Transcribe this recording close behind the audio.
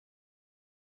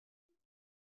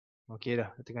Okay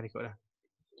dah, tengah record dah.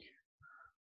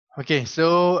 Okay,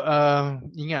 so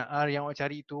ingat R yang awak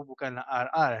cari tu bukanlah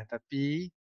RR, tapi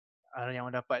R yang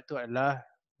awak dapat tu adalah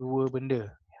dua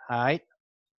benda. Height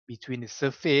between the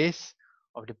surface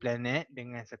of the planet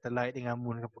dengan satellite dengan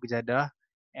moon dengan pekerjadah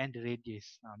and the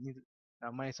radius. Ni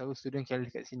ramai selalu student kali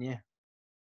kat sini ya.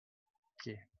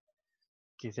 Okay.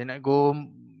 Okay, saya nak go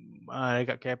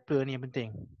dekat Kepler ni yang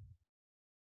penting.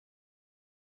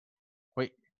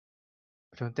 Wait.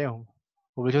 Conteng.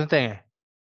 Boleh conteng eh?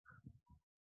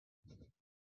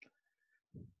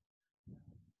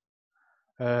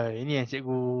 Ini yang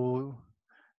cikgu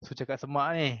suruh cakap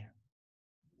semak ni.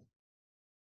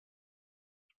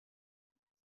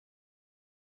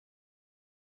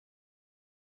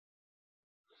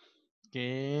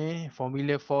 Okay,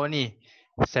 formula for ni.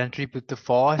 Centripetal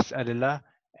force adalah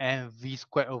mv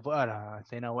squared over r lah.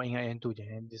 Saya nak awak ingat yang tu je,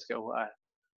 mv squared over r.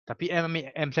 Tapi M ambil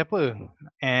M siapa?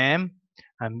 M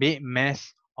ambil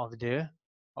mass of the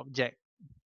object.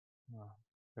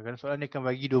 Kadang-kadang soalan ni akan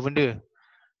bagi dua benda.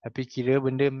 Tapi kira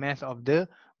benda mass of the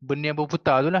benda yang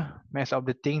berputar tu lah. Mass of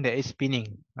the thing that is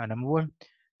spinning. Nama pun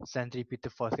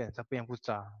centripetal force kan. Siapa yang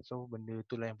putar. So benda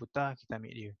tu lah yang putar, kita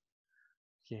ambil dia.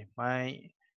 Okay,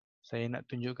 baik. Saya nak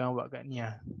tunjukkan awak kat ni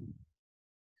lah.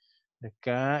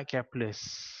 Dekat Kepler.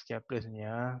 Kepler ni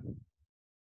ya.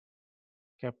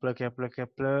 Kepler.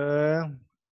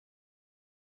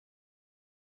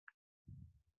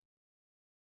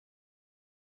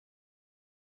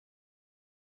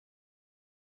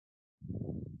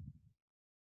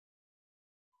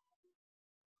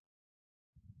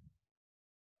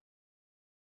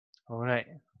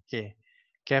 Alright. Okay.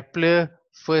 Kepler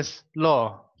first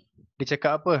law. Dia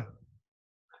cakap apa?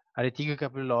 Ada 3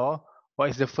 Kepler law. What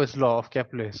is the first law of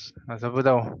Kepler's? Siapa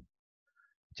tahu?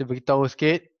 Cuba beritahu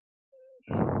sikit.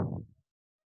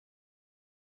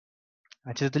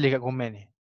 Cuba tulis kat komen ni.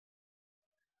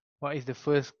 What is the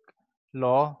first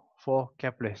law for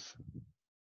Kepler's?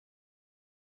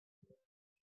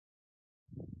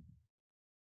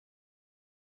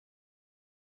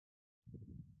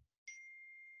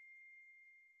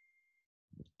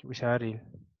 Cuba Syaril.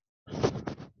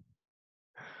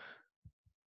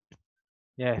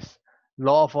 Yes.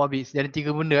 Law of orbits. Jadi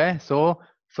 3 benda So,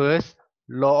 first,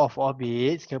 law of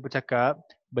orbits. Kita bercakap,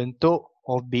 bentuk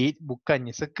orbit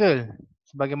bukannya circle.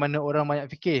 Sebagaimana orang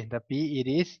banyak fikir. Tapi it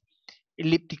is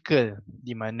elliptical.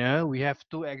 Di mana we have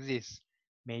two axes.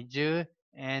 Major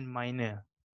and minor.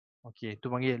 Okay,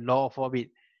 tu panggil law of orbit.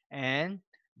 And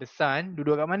the sun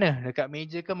duduk kat mana? Dekat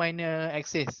major ke minor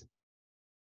axis?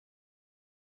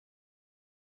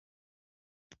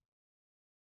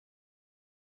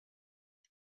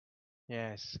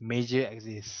 Yes, major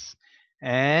axis.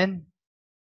 And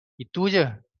itu je.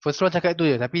 First law cakap itu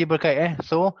je. Tapi dia berkait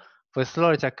So, first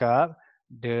law dia cakap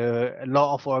the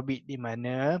law of orbit di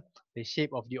mana the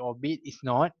shape of the orbit is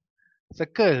not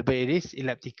circle but it is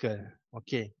elliptical.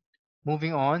 Okay.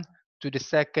 Moving on to the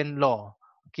second law.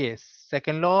 Okay,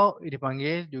 second law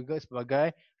dipanggil juga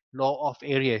sebagai law of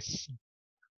areas.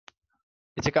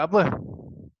 Dia cakap apa?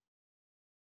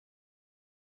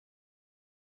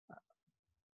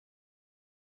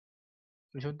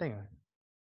 Conteng ke?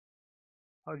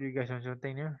 How do you guys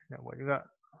conteng ni? Nak buat juga.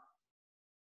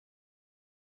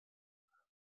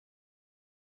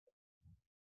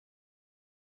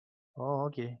 Oh,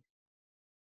 okay.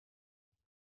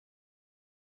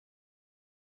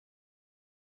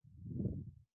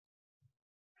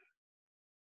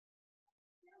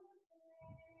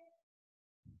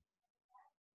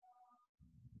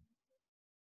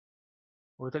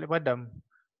 Oh, tak boleh padam.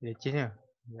 Dia change lah.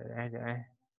 Sekejap.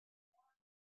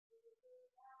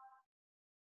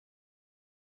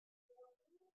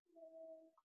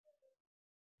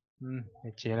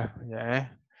 Leceh lah.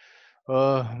 Sekejap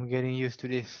Oh, I'm getting used to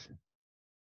this.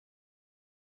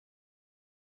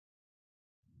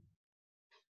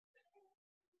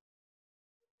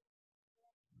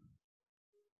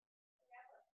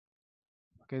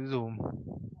 Pakai Zoom.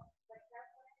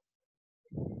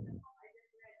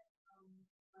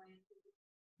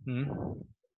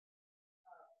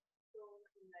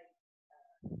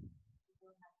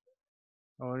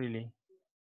 Oh, really?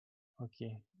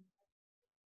 Okay.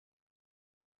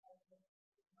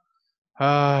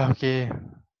 Okay.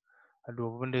 Aduh,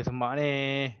 apa benda semak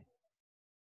ni?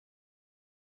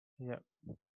 Sekejap.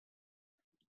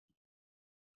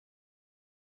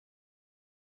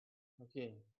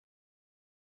 Okay.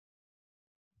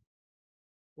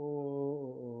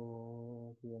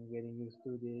 Oh. Okay, I'm getting used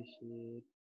to this shit.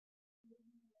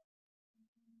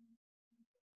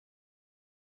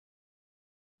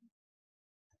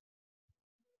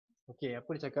 Okay, apa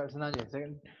dia cakap senang je.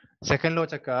 Second law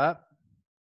cakap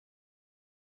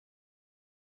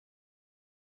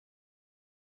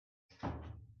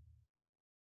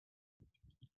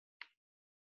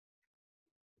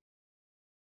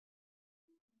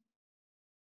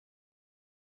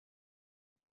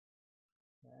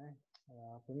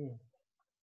Apa ni?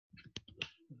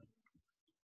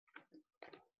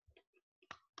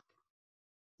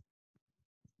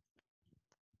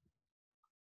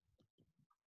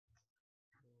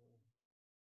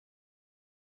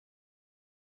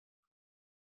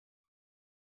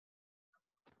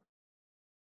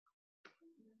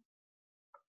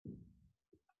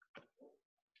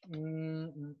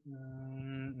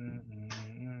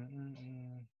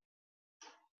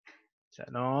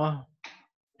 Sekejap no.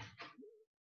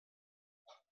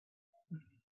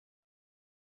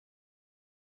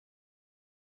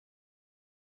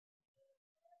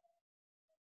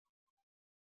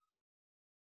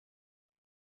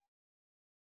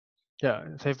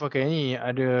 Sekejap, saya pakai ni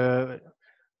ada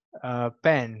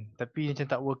pen tapi macam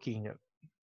tak working jap.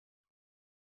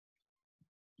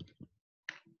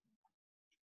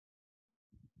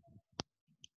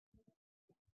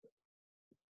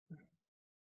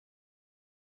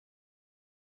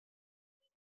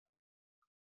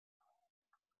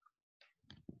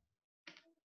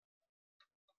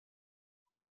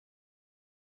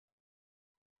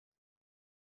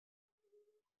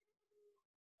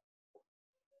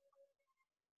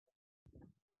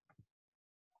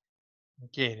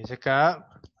 Okay, dia cakap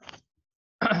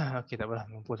okay, tak apalah,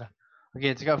 mampus lah.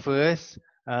 Okay, dia cakap first,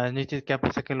 Nature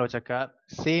Capital Second Law cakap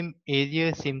same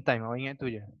area, same time. Awak ingat tu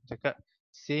je. Cakap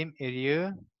same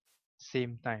area,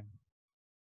 same time.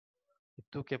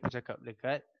 Itu Capital cakap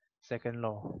dekat second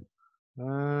law.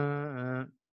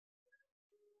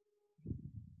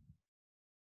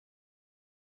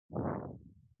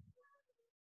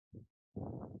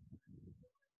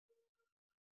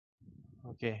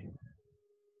 Okay.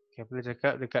 Kepler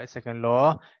cakap dekat second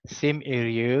law, same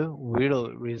area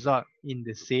will result in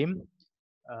the same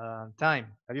time.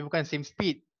 Tapi bukan same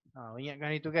speed.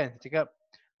 Ingatkan itu kan? Cakap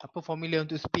apa formula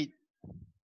untuk speed?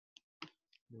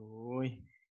 Oi.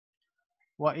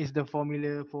 What is the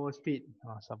formula for speed?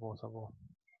 Sabar.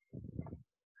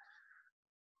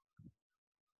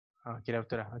 Okay, dah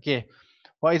betul dah. Okay.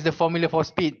 What is the formula for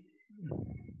speed?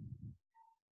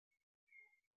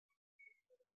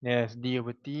 Yes, D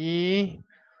over T.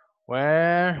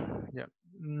 Where? Yep.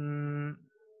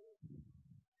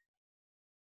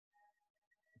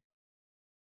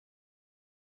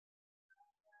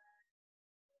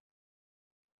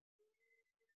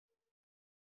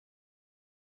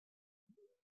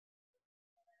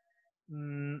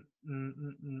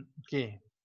 Okay.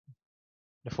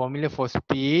 The formula for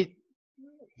speed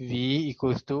V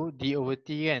equals to D over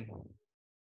T kan?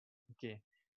 Okay.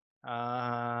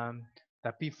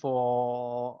 Tapi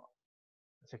for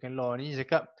second law ni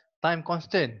cakap time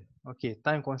constant. Okay,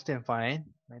 time constant fine.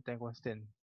 Time constant.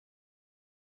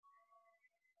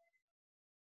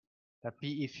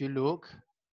 Tapi if you look,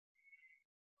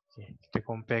 okay, kita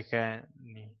comparekan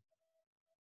ni.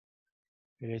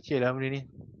 Leceh lah benda ni.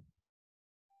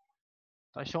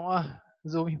 Tak syok lah.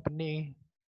 Zoom ni pening.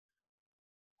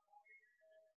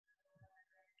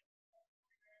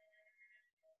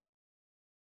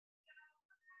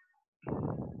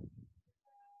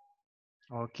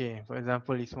 Okay, for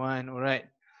example this one, alright.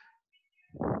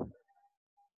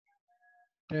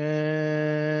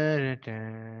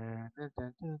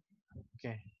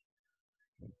 Okay.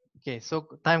 Okay, so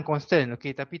time constant.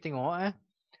 Okay, tapi tengok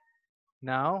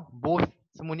now, both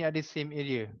semua ni ada same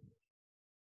area.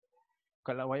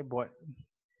 Kalau whiteboard.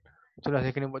 Itulah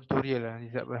saya kena buat tutorial lah.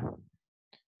 Sekejap lah.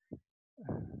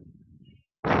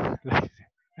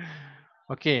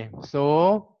 Okay, so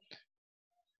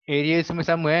area semua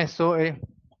sama So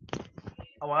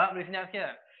awak boleh senyap sikit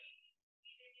tak?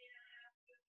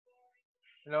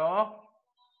 Hello?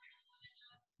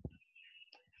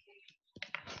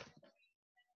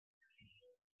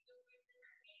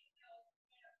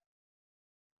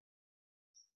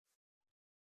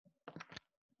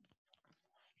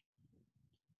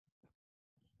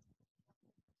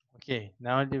 Okay,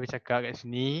 now dia bercakap kat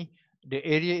sini the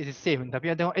area is the same.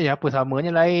 Tapi nak tengok apa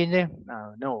samanya lain je.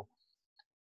 No.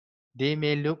 They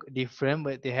may look different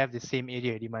but they have the same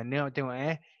area. Di mana awak tengok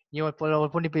ni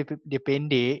walaupun dia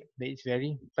pendek but it's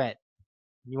very fat.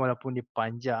 Ni walaupun dia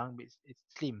panjang but it's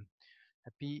slim.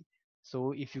 Tapi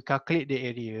so if you calculate the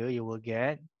area you will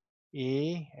get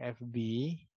AFB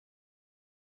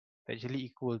actually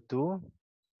equal to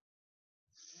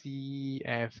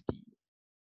CFD.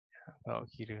 Kalau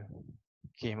kira.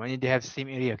 Okay, maknanya they have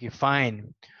same area. Okay,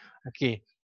 fine. Okay,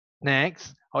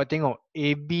 next. Awak tengok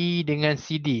AB dengan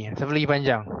CD. Siapa lagi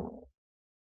panjang?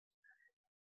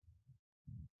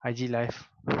 IG Live.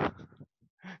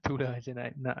 Itulah macam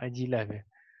nak IG Live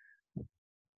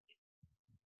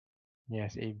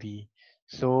Yes, AB.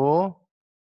 So,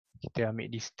 kita ambil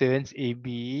distance AB.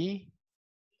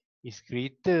 is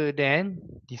greater than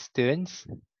distance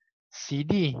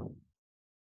CD.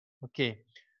 Okay.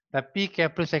 Tapi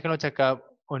Kepler second law cakap,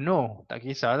 oh no, tak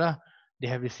kisahlah. They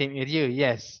have the same area,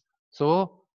 yes.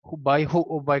 So, by hook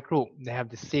or by crook, they have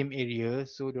the same area.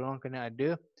 So, diorang kena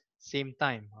ada same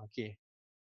time. Okay.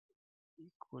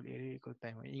 Equal area, equal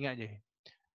time. Ingat je.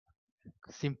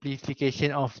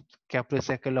 Simplification of Kepler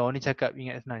second law ni cakap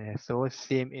ingat senang je. So,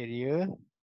 same area,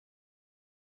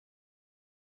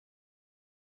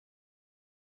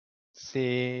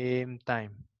 same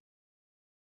time.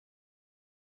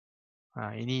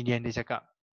 Ini dia yang dia cakap.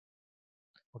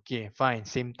 Okay, fine,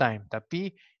 same time. Tapi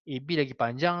AB lagi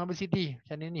panjang apa CD?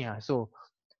 Macam mana ni? So,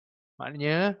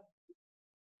 maknanya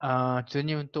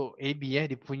contohnya untuk AB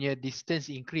dia punya distance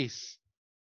increase.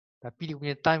 Tapi dia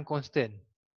punya time constant.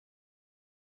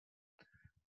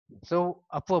 So,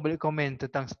 apa boleh komen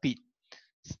tentang speed?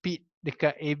 Speed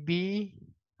dekat AB,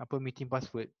 apa meeting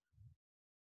password?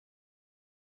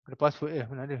 Ada password ke?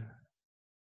 Mana ada?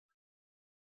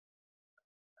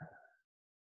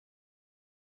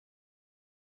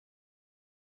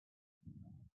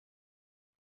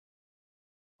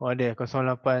 Oh ada,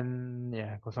 08,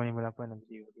 ya 058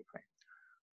 nanti. Okay, fine.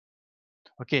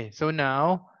 Okay, so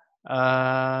now,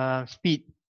 speed.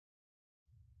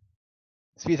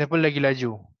 Speed siapa lagi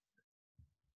laju?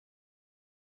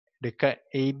 Dekat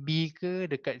AB ke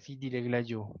dekat CD lagi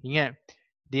laju? Ingat,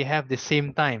 they have the same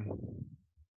time.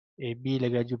 AB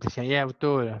lagi laju persian. Ya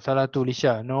betul. Salah tu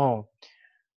Lisha. No.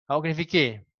 Awak kena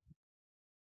fikir.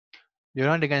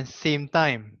 Diorang dengan same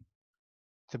time.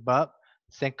 Sebab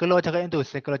second law cakap yang tu.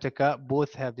 Second law cakap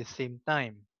both have the same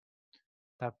time.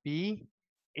 Tapi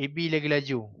AB lagi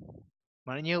laju.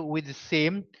 Maknanya with the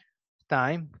same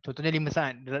time. Contohnya 5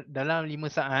 saat. Dalam 5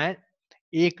 saat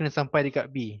A kena sampai dekat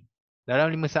B.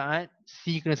 Dalam 5 saat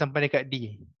C kena sampai dekat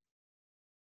D.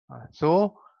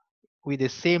 So with the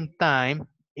same time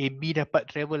AB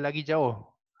dapat travel lagi jauh.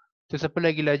 So siapa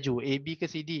lagi laju? AB ke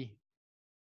CD?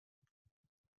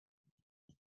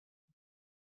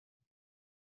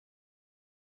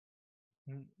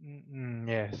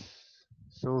 Yes.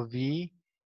 So V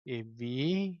AB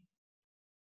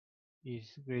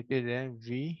is greater than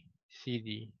V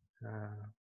CD.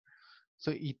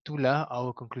 So itulah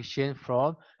our conclusion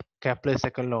from Kepler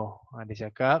second law.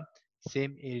 Dia cakap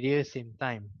same area same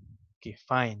time. Okay,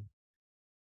 fine.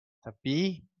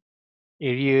 Tapi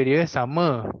area dia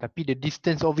sama, tapi the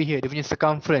distance over here, dia punya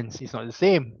circumference is not the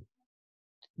same.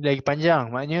 Dia lagi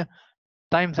panjang, maknanya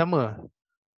time sama.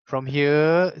 From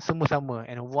here semua sama,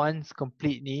 and once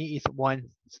complete ni is 1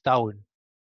 setahun.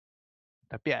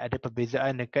 Tapi ada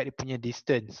perbezaan dekat dia punya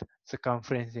distance,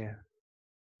 circumference dia.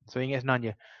 So ingat senang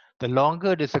je. The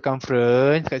longer the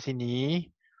circumference kat sini,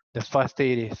 the faster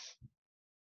it is.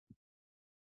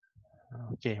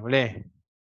 Okay, boleh?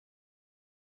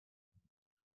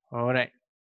 Alright.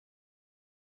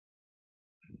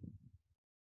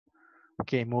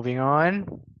 Okay, moving on.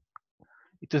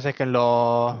 Itu second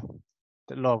law.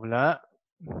 Third law pula.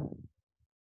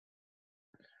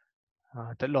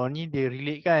 Third law ni dia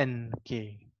relate kan?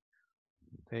 Okay.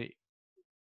 Baik.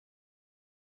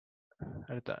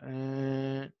 Ada tak?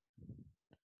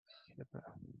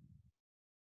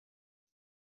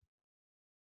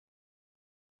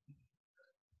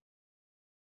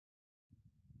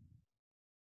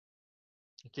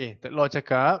 Okay, third law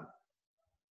cakap.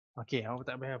 Okay, awak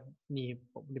tak payah ni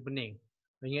pening.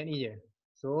 Ingat ni je.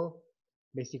 So,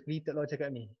 basically third law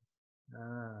cakap ni.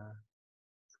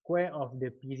 Square of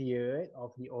the period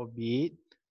of the orbit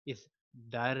is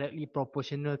directly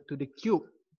proportional to the cube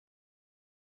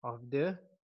of the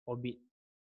orbit.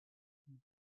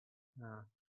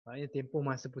 Maknanya tempoh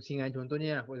masa pusingan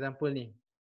contohnya lah, for example ni.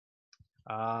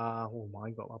 Oh my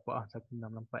god, apa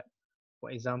 1664.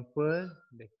 For example,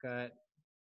 dekat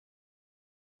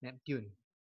Neptune.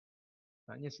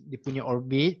 Maknanya dia punya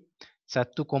orbit,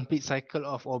 satu complete cycle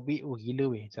of orbit,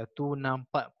 gila weh,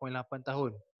 164.8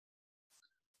 tahun.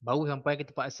 Baru sampai ke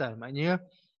tempat asal. Maknanya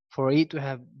for it to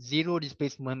have zero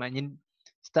displacement, maknanya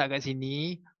start kat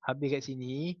sini, habis kat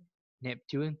sini,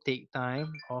 Neptune take time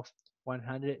of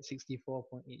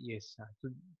 164.8 years.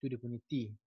 Tu dia punya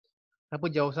T. Kenapa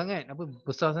jauh sangat? Apa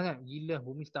besar sangat? Gila,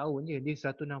 bumi setahun je. Dia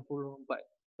 164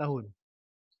 tahun.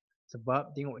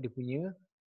 Sebab tengok dia punya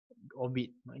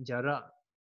orbit.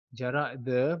 Jarak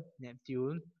the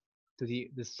Neptune to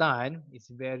the sun is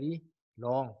very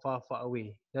long, far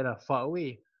away. Dah far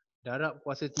away. Darab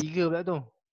kuasa 3 pula tu.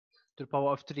 To the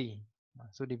power of 3.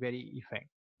 So dia very effect.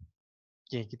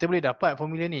 Okay, kita boleh dapat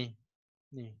formula ni.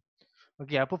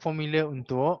 Okay, apa formula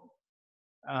untuk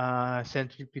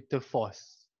centripetal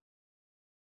force?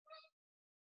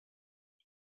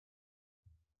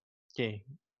 Okay,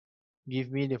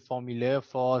 Give me the formula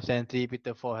for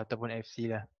centripetal force ataupun FC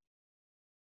lah.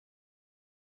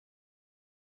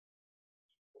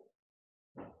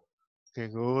 Okay,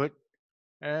 good.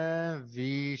 And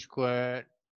V squared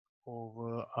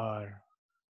over R.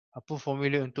 Apa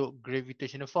formula untuk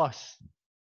gravitational force?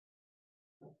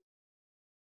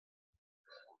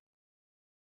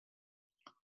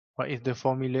 What is the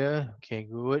formula? Okay,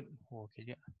 good.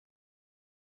 Okay, sekejap.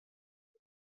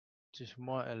 Itu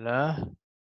semua adalah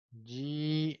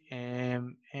GMM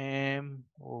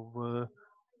over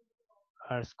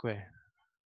R square.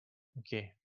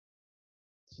 Okay.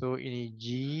 So ini G,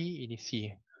 ini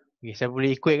C. Okay, saya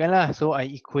boleh equate kan lah. So I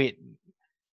equate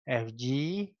FG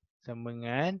sama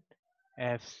dengan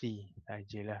FC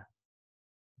sajalah.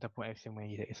 Ataupun FC sama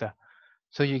dengan E, tak kisah.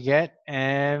 So you get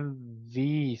MV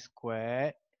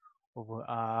squared over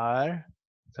R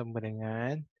sama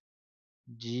dengan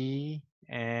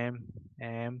GMM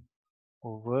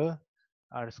over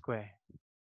R square.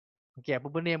 Okay,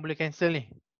 apa benda yang boleh cancel ni?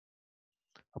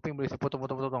 Apa yang boleh saya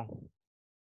potong?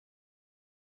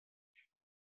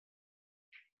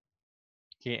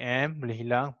 Okay, M boleh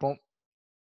hilang. Pop.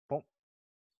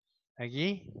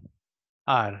 Lagi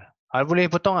R. R boleh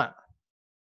potong tak?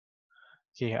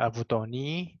 Okay, R potong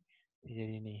ni.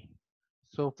 Jadi ni.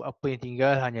 So, apa yang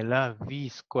tinggal hanyalah V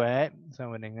squared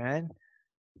sama dengan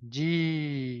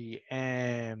GM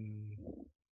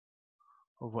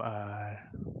over R.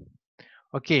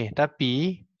 Okay,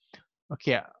 tapi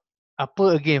okay, apa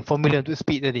again formula untuk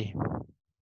speed tadi?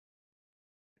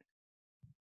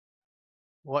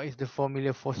 What is the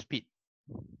formula for speed?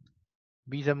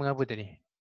 B sama dengan apa tadi?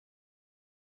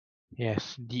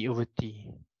 Yes, D over T.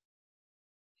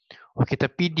 Okay,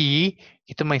 tapi D,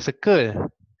 kita main circle.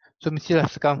 So, mestilah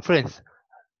circumference.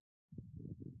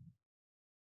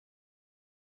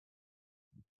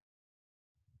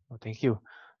 Oh, thank you.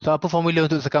 So, apa formula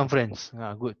untuk circumference?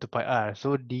 Good, 2 pi R.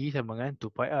 So, D sama dengan 2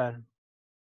 pi R.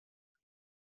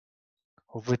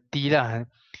 Over T lah.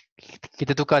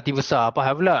 Kita tukar T besar.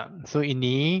 Faham pula? So,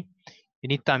 ini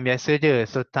time biasa je.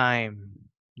 So, time.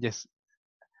 Just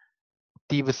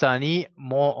T besar ni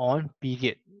more on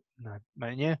period.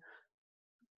 Maknanya,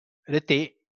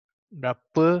 detik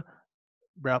berapa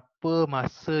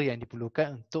masa yang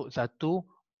diperlukan untuk satu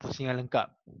pusingan lengkap.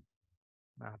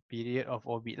 Period of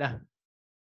orbit lah.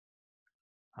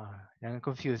 Jangan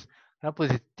confuse. Kenapa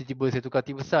tiba-tiba saya tukar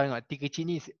T besar? Tengok, T kecil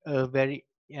ni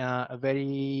a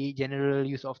very general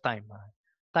use of time.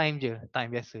 Time je,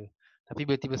 time biasa. Tapi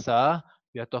bila T besar,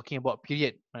 we are talking about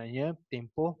period. Maknanya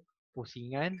tempoh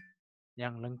pusingan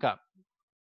yang lengkap.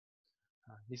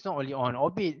 It's not only on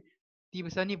orbit. T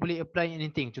besar ni boleh apply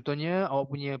anything. Contohnya awak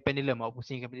punya pendulum, awak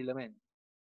pusingkan pendulum kan.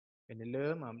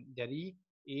 Pendulum dari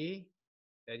A,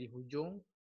 dari hujung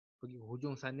pergi ke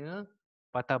hujung sana,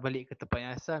 patah balik ke tempat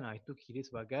yang asal. Itu kira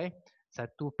sebagai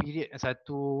satu period,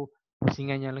 satu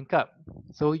pusingan yang lengkap.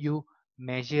 So you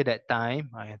measure that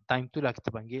time. Time tu lah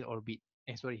kita panggil orbit.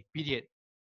 Period.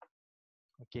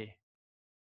 Okay.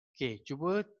 Okay,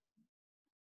 cuba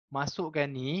masukkan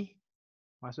ni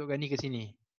ke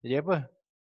sini. Jadi apa?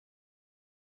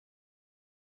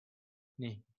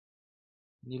 Ni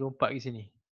lompat ke sini.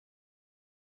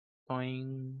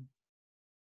 Toing.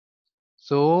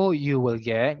 So you will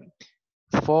get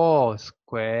 4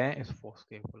 square. 4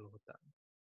 square perlu letak.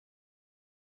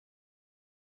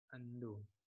 Undo.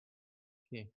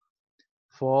 Okay.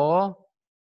 4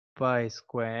 pi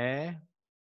square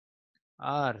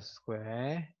R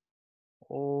square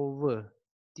over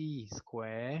T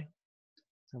square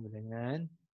sama dengan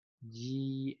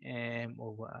GM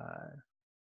over R.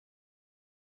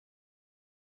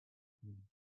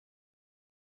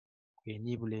 Okay,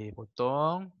 ni boleh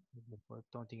potong.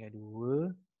 Potong tinggal 2.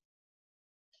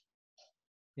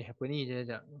 Apa ni?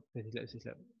 Sekejap. Saya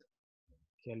silap.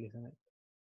 Careless sangat.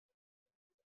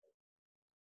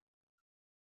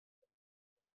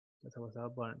 Tak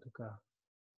sabar-sabar nak tukar.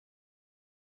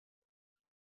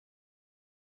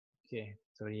 Okay,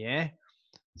 sorry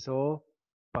So,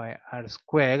 pi R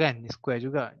square kan? Ni square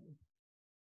juga.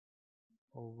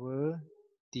 Over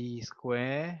T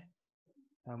square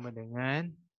sama dengan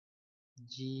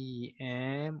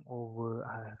GM over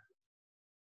R.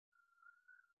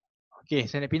 Okay,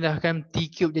 saya nak pindahkan T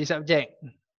cube jadi subjek.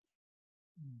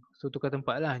 So, tukar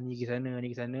tempat lah. Ni ke sana, ni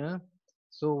ke sana.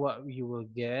 So, what we will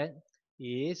get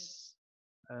is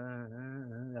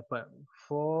dapat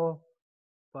 4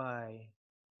 pi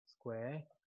square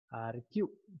R cube.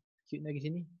 Cube lagi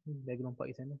sini. Lagi lompat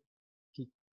ke sana.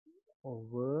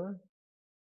 Over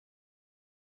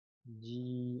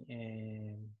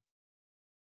GM.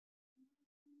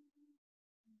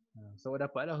 So,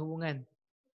 dapatlah hubungan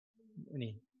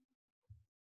ni.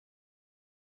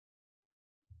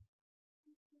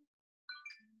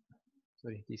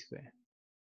 Sorry, T square.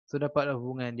 So dapatlah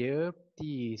hubungan dia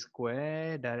T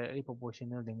square directly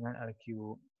proportional dengan R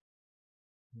cube.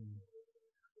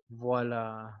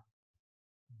 Voila.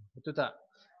 Betul tak?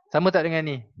 Sama tak dengan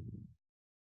ni?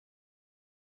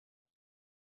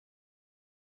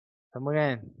 Sama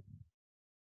kan?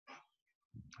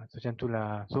 So macam tu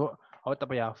lah. So awak tak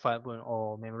payah hafal pun.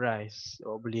 Oh memorize.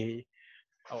 Awak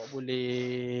boleh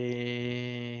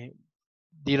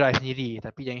derive sendiri.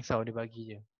 Tapi jangan risau, dia bagi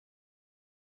je.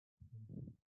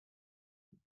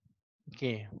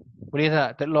 Okay. Boleh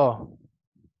tak? Third law.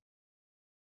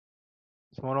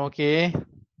 Semua orang okay?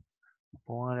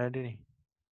 Orang dah ada ni.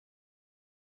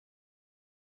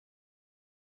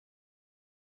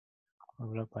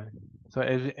 So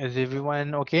is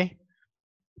everyone okay?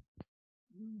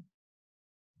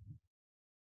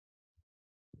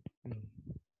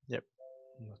 Yep.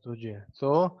 Setuju.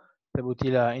 So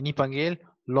terbuktilah ini panggil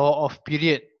law of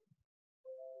period.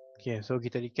 Okay, so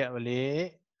kita recap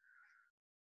balik.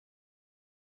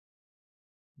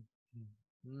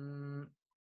 Hmm.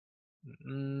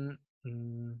 Hmm.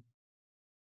 Hmm.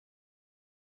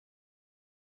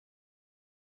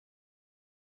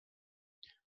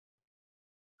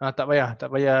 Tak payah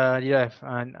derive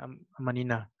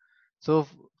Amanina. So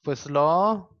first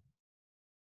law.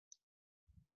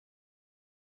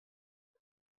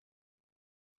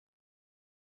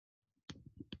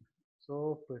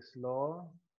 So first law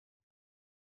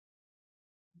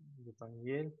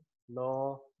dipanggil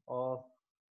law of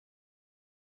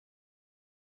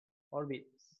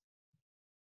orbits.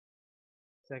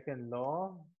 Second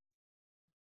law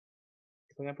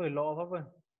dipanggil apa? Law of apa?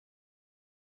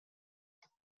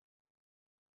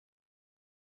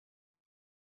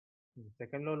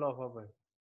 Second law of apa?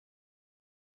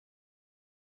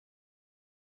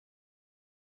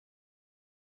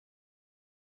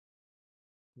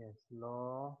 Yes,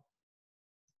 law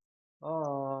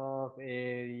of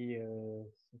areas.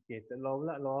 Okay, third law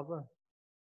pula law apa?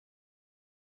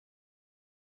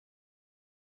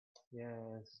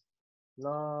 Yes,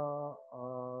 law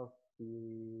of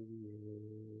periods.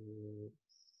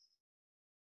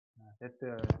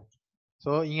 Settle.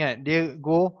 So ingat, dia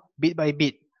go bit by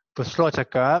bit. First law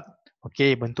cakap,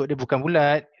 okay, bentuk dia bukan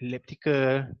bulat,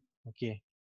 elliptical. Okay.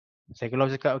 Second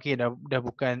law cakap, okay, dah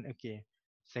bukan, okay.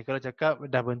 Second law cakap,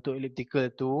 dah bentuk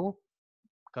elliptical tu,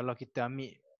 kalau kita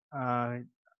ambil,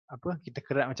 kita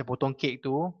kerat macam potong kek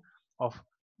tu, of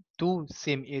two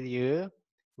same area,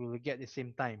 we will get the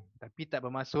same time. Tapi tak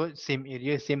bermaksud same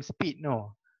area, same speed,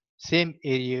 no. Same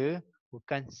area,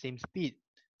 bukan same speed.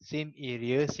 Same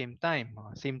area, same time.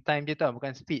 Same time je tau,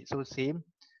 bukan speed. So same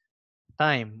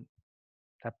time.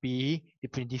 Tapi dia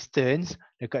punya distance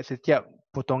dekat setiap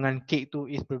potongan kek tu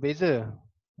is berbeza.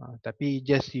 Tapi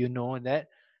just you know that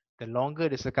the longer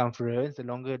the circumference, the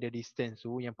longer the distance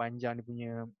tu, yang panjang dia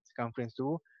punya circumference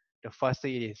tu, the faster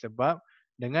it is. Sebab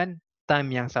dengan time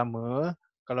yang sama,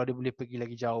 kalau dia boleh pergi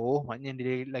lagi jauh, maknanya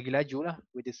dia lagi laju lah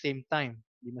with the same time.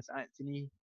 5 saat sini,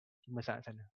 5 saat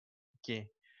sana. Okay.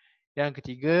 Yang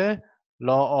ketiga,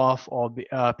 law of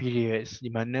periods. Di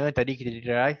mana tadi kita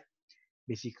derive,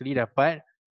 basically dapat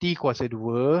T kuasa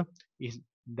 2 is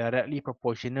directly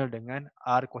proportional dengan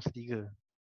R kuasa 3.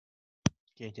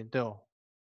 Okay, macam tu.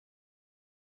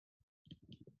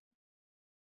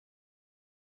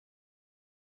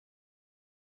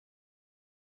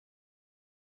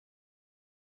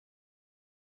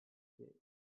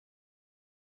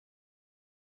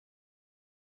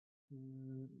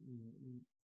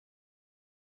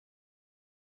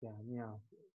 Ya, ni lah.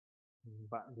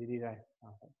 Nampak jadi dah.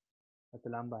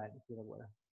 Terlambat kita dah buat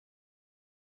dah.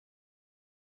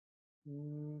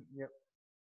 Yep.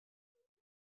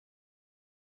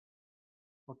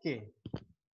 Okay.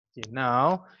 Okay,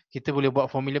 now kita boleh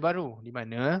buat formula baru di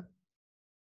mana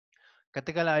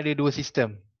katakanlah ada dua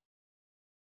sistem.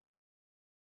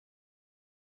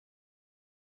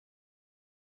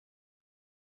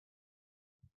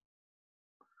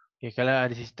 Okay, kalau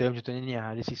ada sistem contohnya ni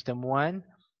ada sistem 1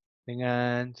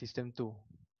 dengan sistem 2.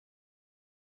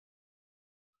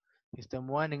 Sistem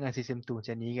 1 dengan sistem 2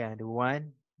 macam ni kan, ada 1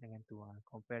 dengan 2,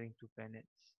 comparing two planets.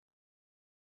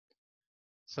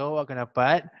 So awak akan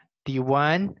dapat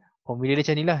T1, formula dia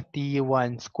macam ni lah, T1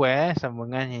 square sama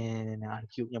dengan R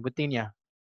cube. Yang penting ni lah,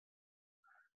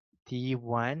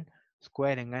 T1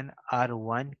 square dengan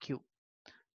R1 cube.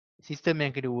 Sistem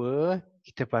yang kedua,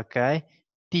 kita pakai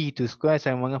T2 square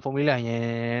sama dengan formula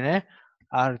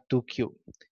R2 cube.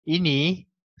 Ini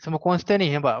semua constant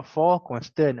ni, nampak? 4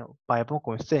 constant, pi pun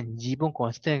constant, G pun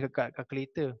constant kat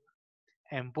calculator.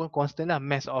 M pun constant lah,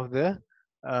 mass of the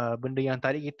benda yang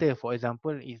tarik kita. For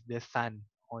example, is the sun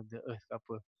or the earth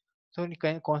apa. So ni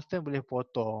kan constant boleh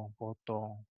potong.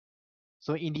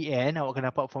 So in the end awak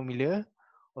akan dapat formula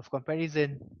of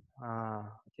comparison.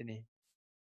 Macam ni.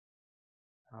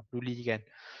 Perlu kan.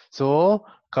 So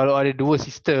kalau ada dua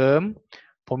sistem,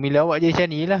 formula awak jadi macam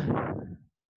ni lah.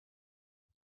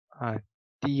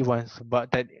 T1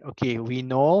 sebab tadi, okay, we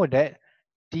know that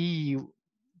T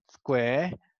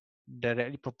square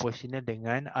directly proportional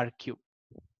dengan R cube.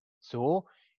 So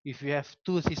if you have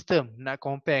two system nak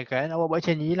compare kan, awak buat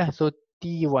macam ni lah. So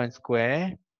T1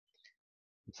 square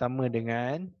sama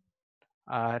dengan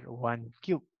R1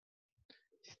 cube.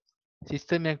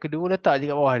 Sistem yang kedua letak je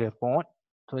kat bawah dia, pot.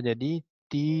 So jadi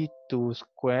T2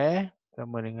 square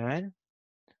sama dengan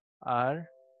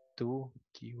R2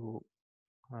 cube.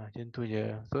 Macam tu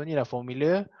je. So inilah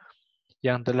formula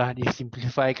yang telah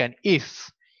disimplifikan.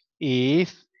 If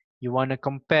you want to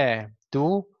compare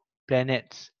two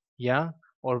planets yang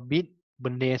orbit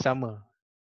benda yang sama.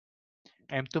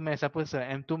 M2 mass apa sir?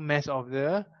 M2 mass of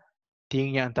the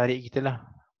thing yang tarik kita lah.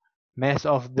 Mass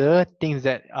of the things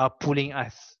that are pulling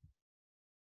us.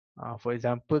 For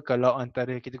example, kalau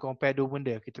antara kita compare dua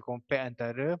benda, kita compare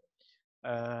antara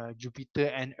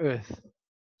Jupiter and Earth.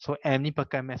 So M ni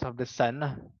pakai mass of the sun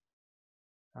lah.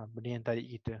 Benda yang tarik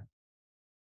kita.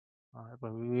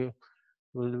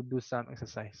 We'll do some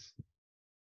exercise.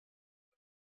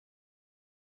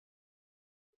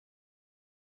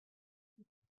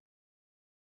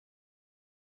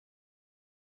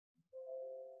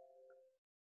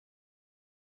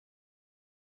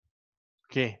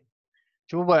 Okay.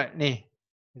 Cuba buat ni.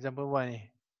 Example 1 ni.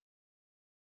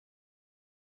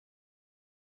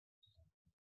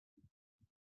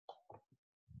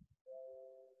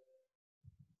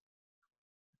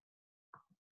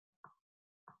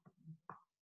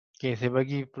 Okay, saya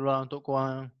bagi peluang untuk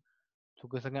korang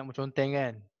suka sangat menconteng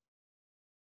kan.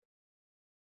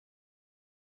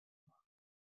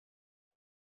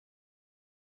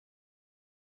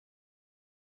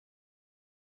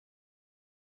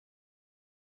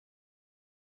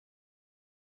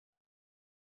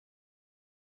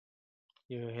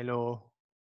 Ya, hello.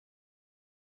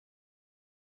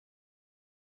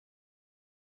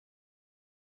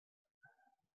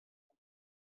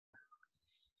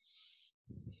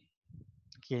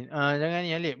 Okay, jangan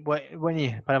ni Alip, buat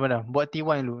ni, padam-padam. Buat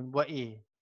T1 dulu, buat A.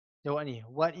 Jawab ni,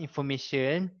 what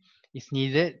information is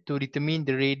needed to determine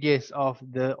the radius of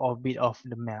the orbit of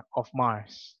the map of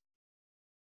Mars?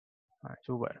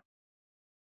 Cuba buat.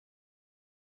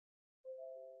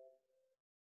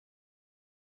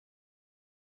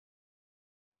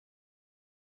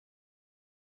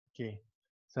 Okay.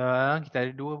 Sekarang kita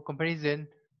ada dua comparison.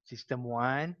 System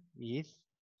 1 is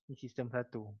ni sistem 1.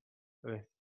 Earth.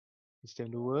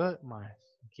 Sistem 2 Mars.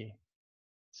 Okay.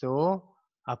 So,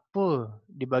 apa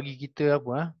dia bagi kita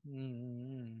apa?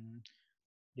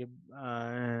 Dia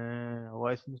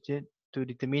what is needed to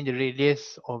determine the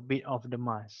radius orbit of the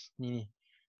Mars. Ni.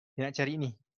 Dia nak cari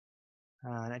ni.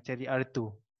 Nak cari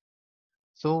R2.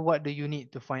 So, what do you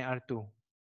need to find R2?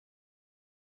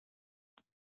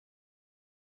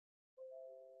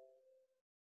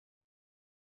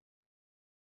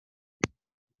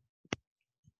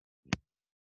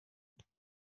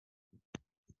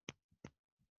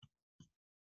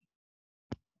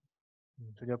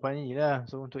 So, jawapan ni lah.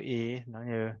 So, untuk A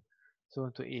sebenarnya. So,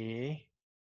 untuk A,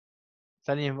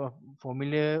 misalnya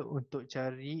formula untuk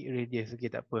cari radius. Okay,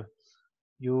 tak apa.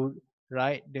 You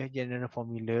write the general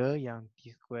formula yang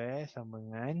T square sama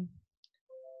dengan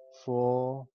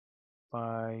 4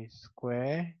 pi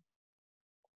square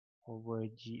over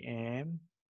GM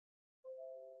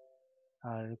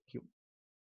R cube.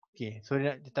 Okay, so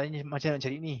dia tanya macam nak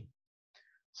cari ni.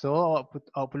 So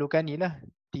awak perlukan ni lah,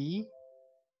 T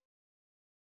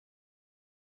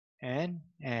and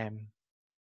M.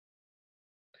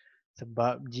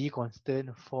 Sebab G constant,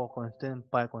 4 constant,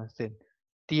 pi constant.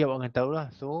 T awak akan tahu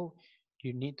lah. So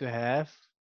you need to have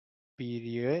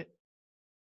period,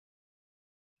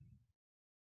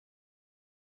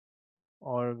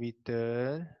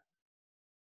 orbital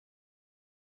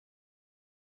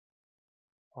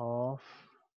of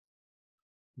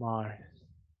Mars.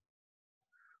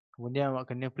 Kemudian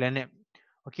awak kena planet.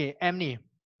 Okay, M ni.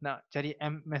 Nak cari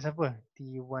M mass apa?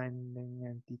 T1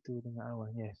 dengan T2 dengan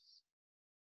R1. Yes.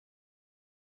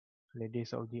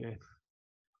 Radius of the Earth.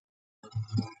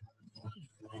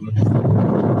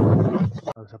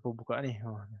 Siapa buka ni?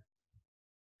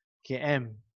 Okay,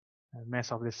 M. Mass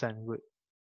of the Sun. Good.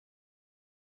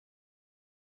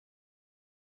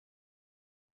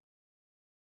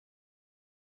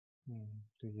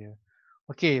 Tu je.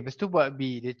 Okay, lepas tu buat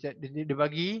B. Dia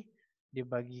bagi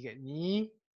kat ni.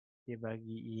 Dia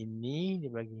bagi ini.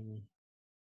 Dia bagi ni.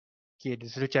 Okay, dia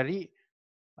suruh cari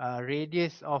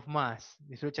radius of mass.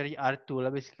 Dia suruh cari R2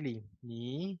 lah basically.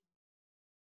 Ni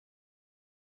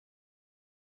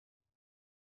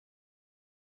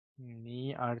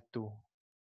R2.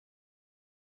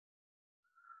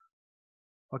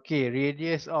 Okay,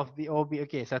 radius of the orbit.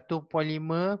 Okay, 1.5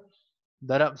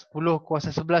 darab 10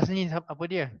 kuasa 11 ni apa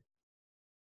dia?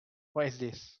 What is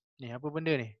this? Ni apa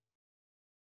benda ni?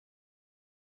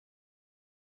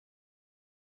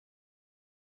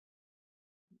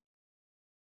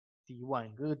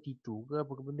 T1 ke T2 ke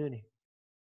apa ke benda ni?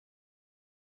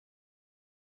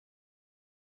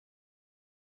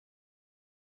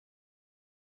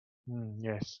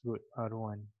 Yes, good.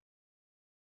 R1.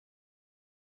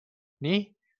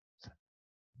 Ni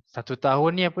 1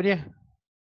 tahun ni apa dia?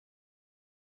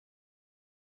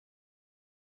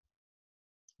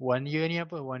 1 year ni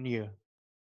apa? 1 year.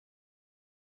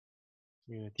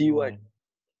 Yeah, T1. T1.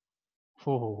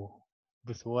 Oh,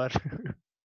 bersuara.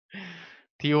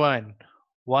 T1.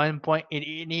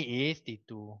 1.88 ni is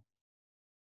T2.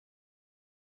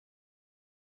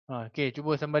 Okay,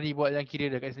 cuba somebody buat yang kira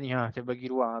dekat sini. Saya bagi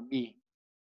ruang. B.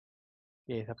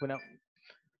 Okay, siapa nak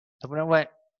buat?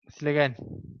 Silakan.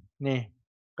 Ni,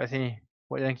 kat sini.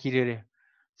 Buat yang kira dia.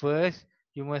 First,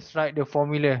 you must write the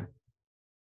formula.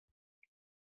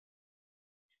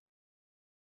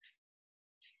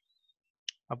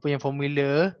 Apa yang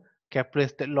formula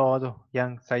Kepler's third law tu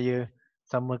yang saya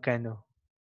samakan tu.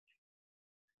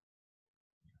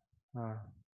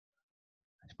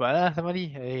 Cepatlah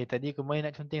somebody. Tadi kemarin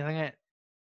nak conteng sangat.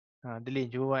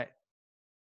 Adeline cuba buat.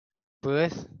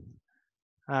 First,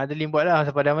 Adeline buatlah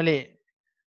sampai dah balik.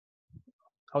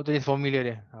 Aku tulis formula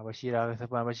dia. Bashira ke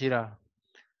siapa? Bashira.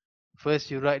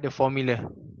 First you write the formula.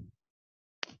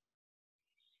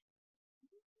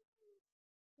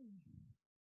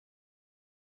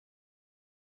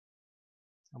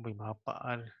 Apa yang bapak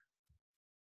kan?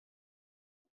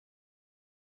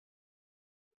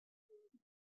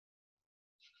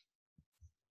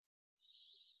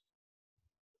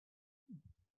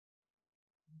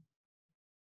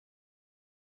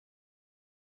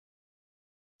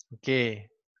 Okay.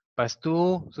 Lepas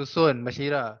tu susun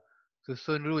Bashira.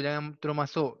 Susun dulu jangan terus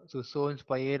masuk. Susun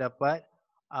supaya dapat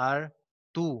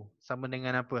R2 sama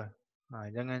dengan apa?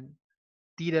 Jangan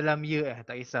T dalam year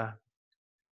tak kisah.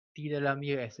 T dalam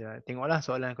year saja. Tengoklah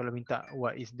soalan kalau minta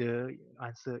what is the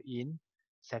answer in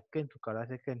second, tukarlah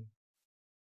second.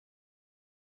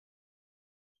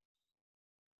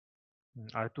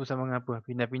 R2 sama dengan apa?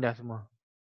 Pindah-pindah semua.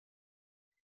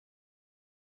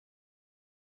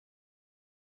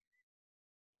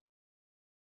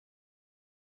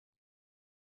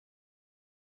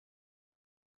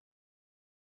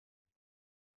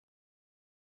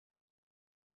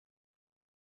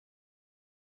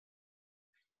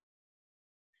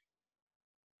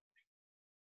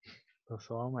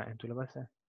 Kosong amat. Itulah pasal.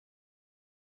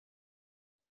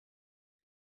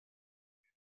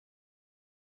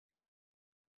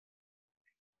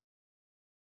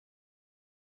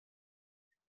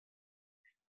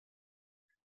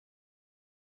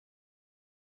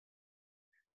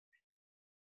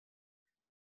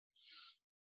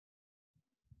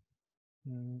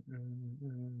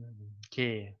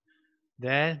 Okay.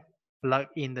 Then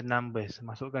plug in the numbers.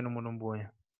 Masukkan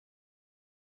nombor-nombornya.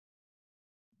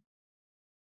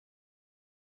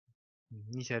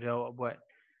 Ni cara awak buat.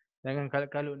 Jangan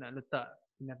kalau nak letak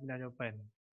pindah-pindah jawapan.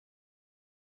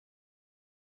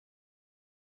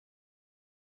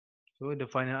 So the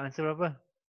final answer berapa?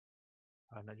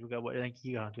 Nak juga buat dalam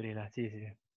kira. Tulislah.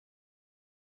 Sini.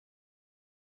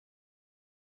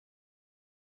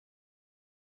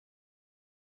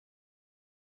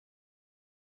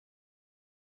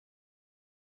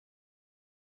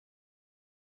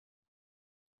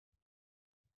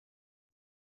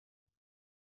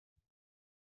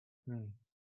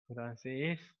 The answer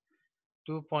is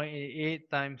 2.88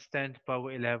 times 10 to the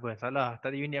power 11. Salah.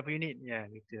 Tak ada unit apa unit?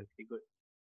 Ya, betul. Okay, good.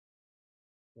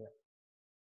 Yeah.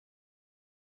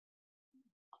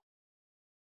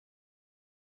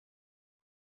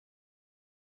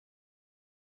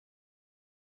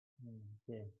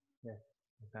 Okay. Yes.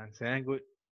 The answer good.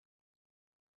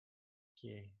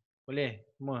 Okay. Boleh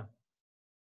semua?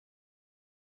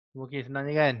 Semua okay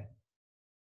senang je kan?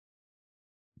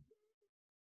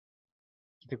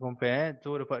 Kita compare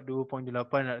tu dapat 2.8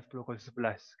 dan 10 kuasa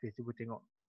 11. Okay, cuba tengok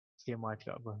skema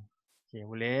cakap apa. Okay,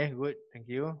 boleh. Good.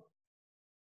 Thank you.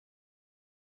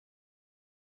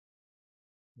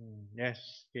 Yes.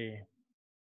 Okay.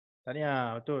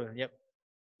 Tahniah. Betul. Yep.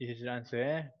 This is the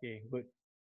answer. Okay, good.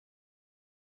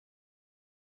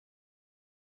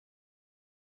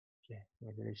 Okay,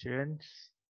 congratulations.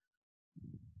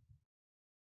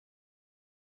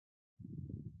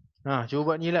 Cuba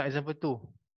buat ni lah example tu.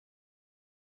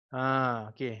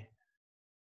 Okay.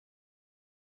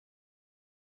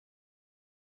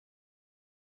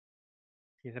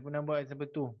 Okay, siapa nak buat example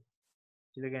tu?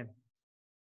 Silakan.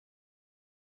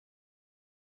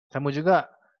 Sama juga.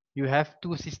 You have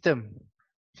two system.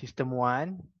 System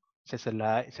 1,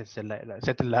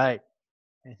 satellite.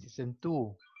 And system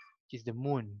 2, which is the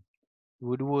moon.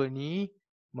 Dua-dua ni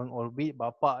mengorbit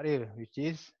bapak dia, which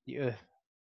is the earth.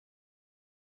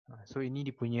 So ini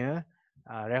dia punya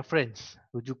reference.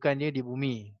 Rujukan dia di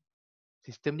bumi.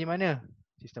 Sistem di mana?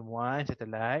 System 1,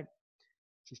 satellite.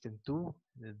 System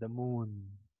 2, the moon.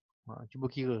 Cuba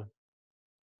kira.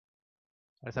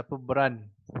 Ada siapa berani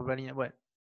nak buat?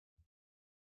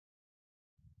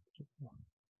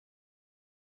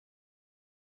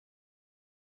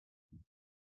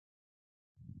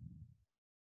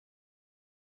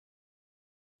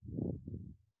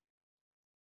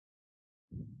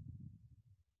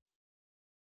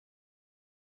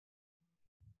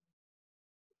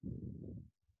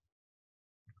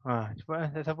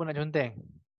 Cepat siapa nak conteng?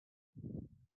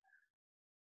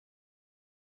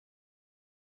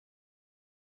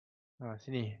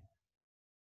 Sini.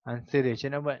 Answer dia, macam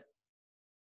nak buat?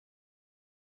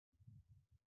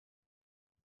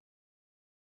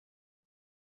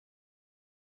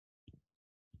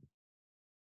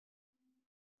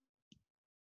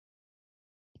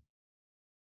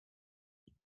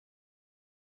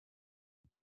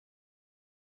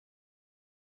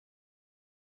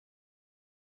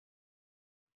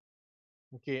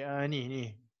 Okay, ni.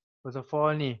 First of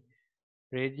all ni.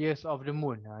 Radius of the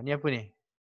moon. Ni apa ni?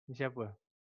 Ni siapa?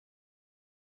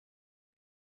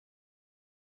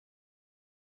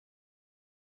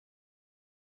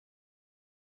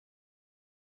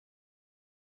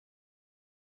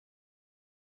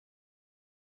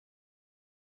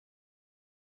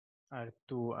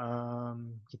 Tu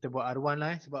kita buat R1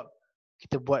 lah sebab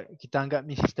kita anggap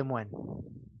ni sistem 1.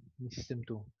 Ni sistem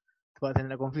 2. Sebab saya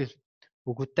nak confuse.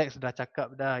 Buku teks dah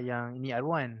cakap dah yang ini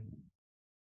R1.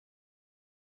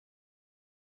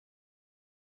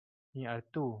 Ni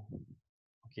R2.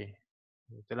 Okay.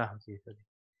 Betul lah. Okay, sorry.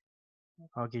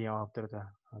 Okay, betul.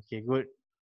 Okay, good.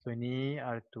 So ni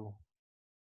R2.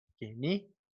 Okay, ni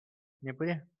apa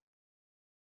dia?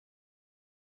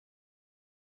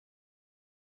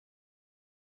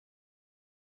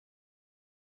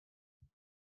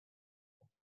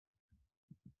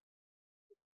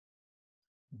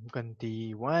 Bukan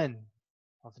T1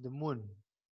 of the moon.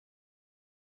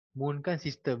 Moon kan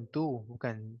sistem 2,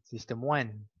 bukan sistem 1.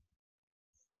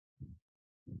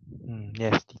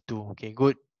 Yes, T2. Okay,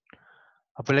 good.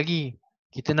 Apa lagi?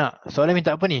 Kita nak, soalan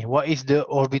minta apa ni? What is the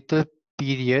orbital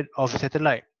period of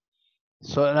satellite?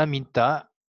 Soalan minta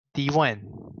T1.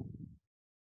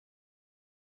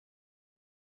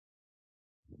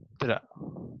 Betul tak?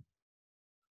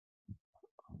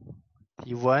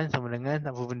 T1 sama dengan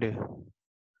apa benda?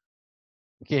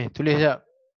 Okay, tulis sekejap.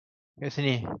 Kat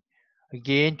sini.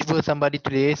 Again, cuba somebody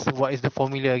tulis what is the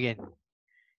formula again.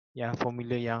 Yang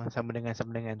formula yang sama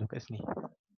dengan tu kat sini.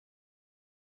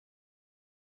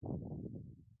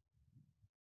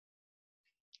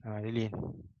 Lilin.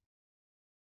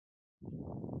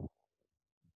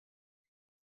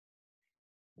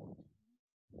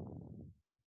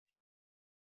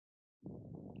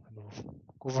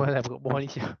 Aku malas kat bawah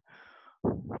Alicia.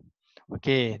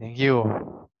 Okay, thank you.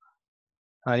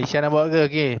 Alicia nak buat ke?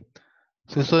 Okay.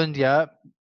 Susun sekejap.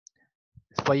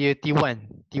 Supaya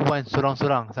T1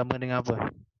 sorang-sorang sama dengan apa?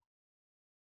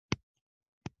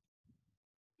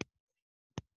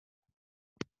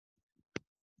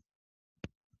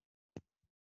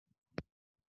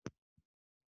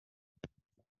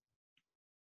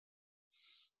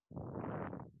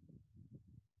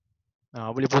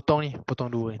 Boleh potong ni.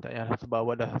 Potong 2 ni. Tak payah sebab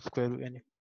awak dah square root kan ni.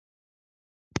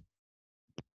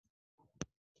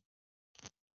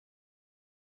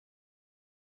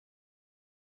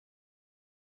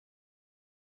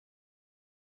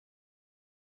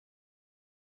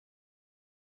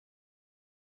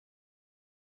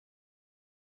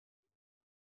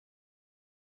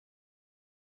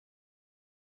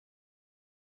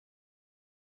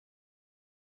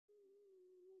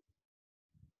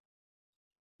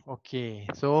 Okay,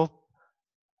 so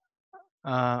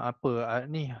apa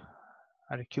ni?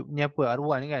 R cube ni apa?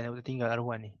 R1 kan? Kita tinggal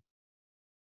R1 ni.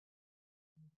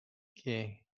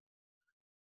 Okay.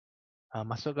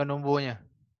 Masukkan nombornya.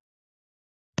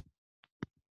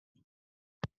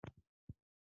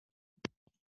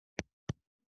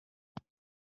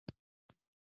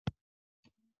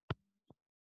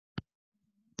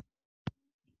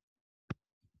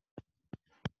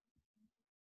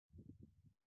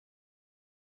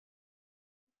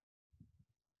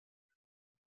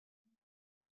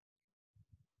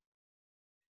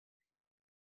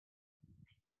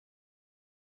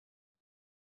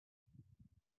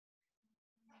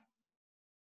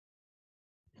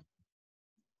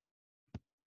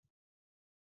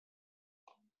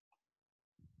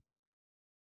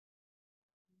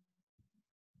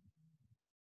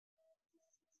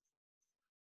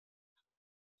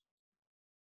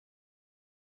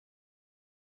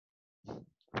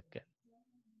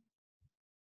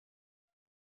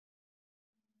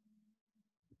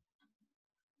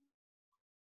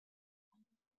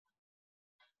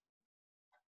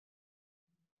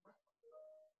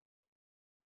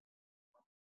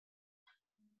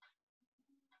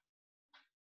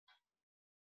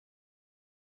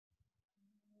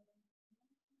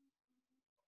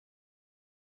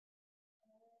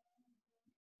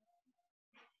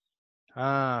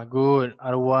 Good.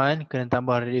 R1 kena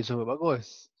tambah radius over.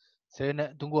 Bagus. Saya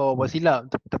nak tunggu awak buat silap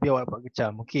tapi awak dapat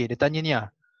kecam. Okey, dia tanya ni lah.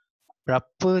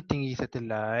 Berapa tinggi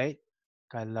satelit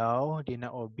kalau dia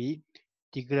nak orbit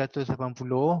 380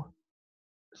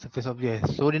 surface of the Earth.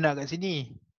 So dia nak kat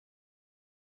sini.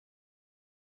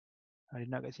 Dia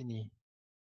nak kat sini.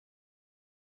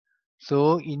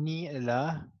 So ini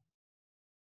adalah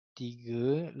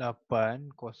 380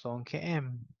 km.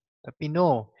 Tapi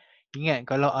no. Ingat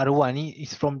kalau R1 ni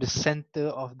is from the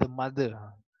center of the mother.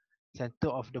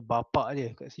 Center of the bapak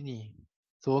dia kat sini.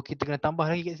 So kita kena tambah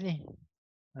lagi kat sini.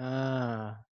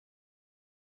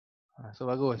 So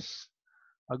bagus.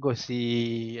 Bagus si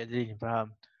Adeline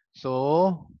faham. So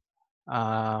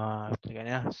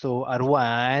so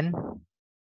R1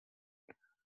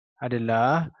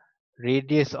 adalah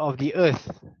radius of the earth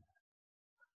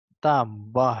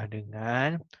tambah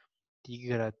dengan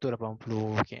 380 km.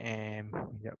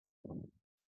 Sekejap.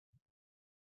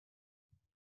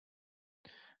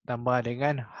 Tambah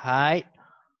dengan height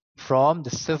from the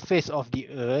surface of the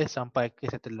earth sampai ke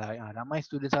satellite. Ramai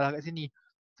student salah kat sini.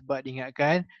 Sebab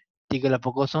diingatkan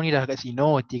 380 ni dah kat sini.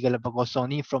 No, 380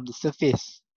 ni from the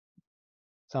surface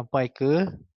sampai ke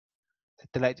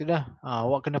satellite tu dah.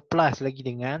 Awak kena plus lagi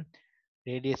dengan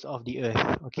radius of the earth.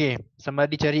 Okay,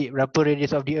 somebody cari berapa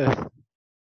radius of the earth.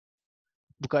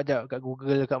 Buka sekejap kat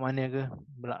Google kat mana ke.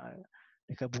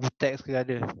 Dekat buku teks ke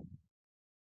ada.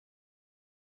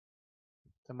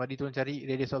 Somebody tolong cari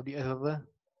radius of the earth apa.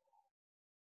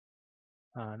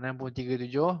 6.37.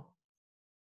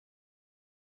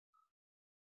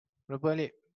 Berapa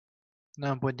Alip?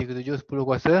 6.37 10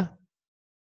 kuasa.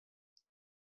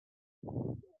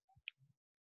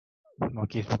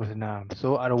 Okey, 10 kuasa 6.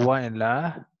 So R1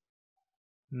 adalah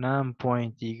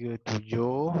 6.37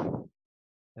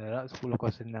 darab 10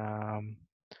 kuasa 6.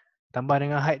 Tambah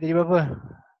dengan height tadi berapa?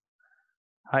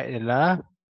 Height adalah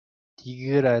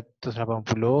 380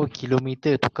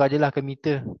 kilometer. Tukar je lah ke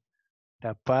meter.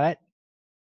 Dapat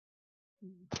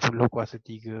 10 kuasa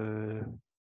 3.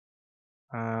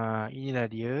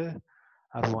 Inilah dia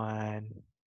R1.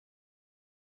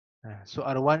 So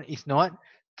R1 is not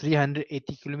 380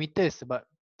 km sebab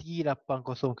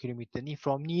T80 km ni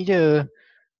from ni je.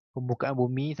 Permukaan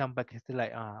bumi sampai ke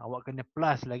satellite. Awak kena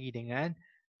plus lagi dengan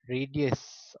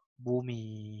radius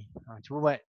bumi. Cuba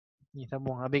buat. Ni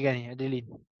sambung. Habiskan ni Adeline.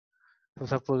 So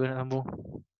siapa ke nak sambung?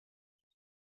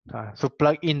 So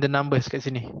plug in the numbers kat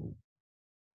sini.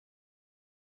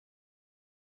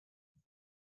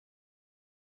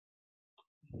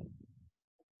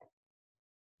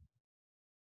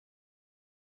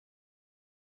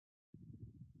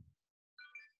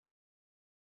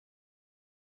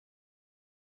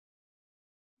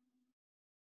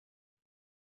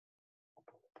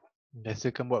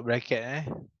 Biasakan buat bracket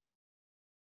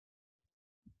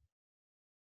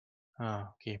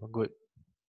okay, good.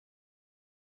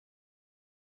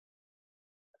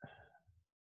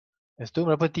 Lepas tu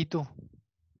berapa T2?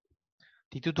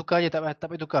 T2 tukar je, tak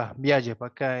payah tukar. Biar je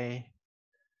pakai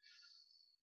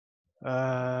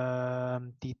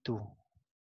T2.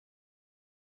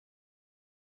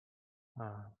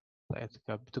 Tak payah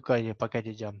tukar. Tukar je, pakai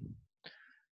je jam.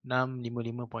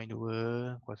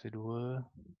 655.2 kuasa 2.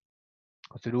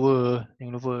 Kuasa 2,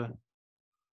 jangan lupa.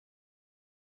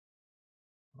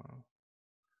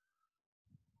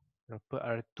 Berapa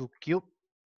R2 cube?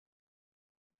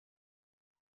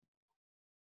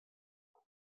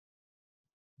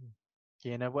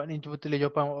 Okay, yang dah buat ni cuba tulis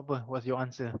jawapan awak apa. What's your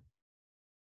answer?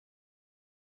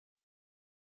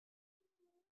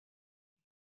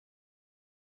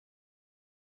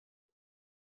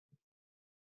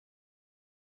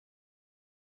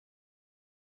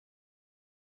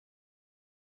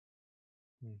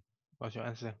 What's your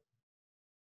answer?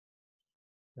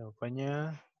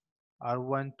 Jawapannya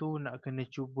R1 tu nak kena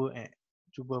cuba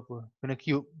cuba apa? Kena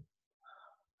cube.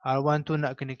 R1 tu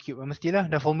nak kena cube. Mestilah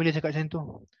dah formula cakap macam tu.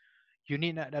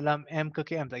 Unit nak dalam M ke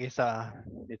KM tak kisah.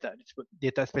 Dia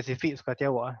tak spesifik suka hati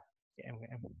awak KM ke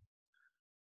M.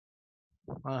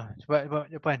 Cepat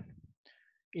jawapan.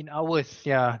 In hours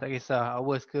ya, tak kisah.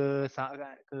 Hours ke saat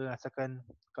ke asalkan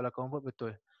kalau convert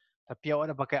betul. Tapi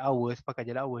awak dah pakai hours, pakai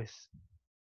je lah hours.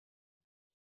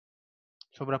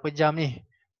 So berapa jam ni?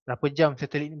 Berapa jam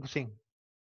satelit ni pusing?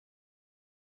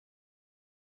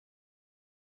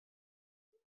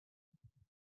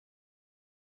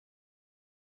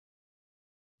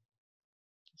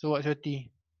 So what's your T?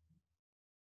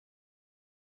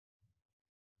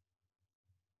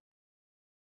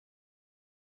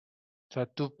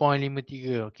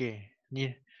 1.53. Okay.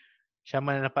 Ni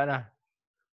Syaman dah dapat dah.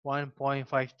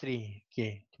 1.53.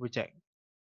 Okay. Cuba check.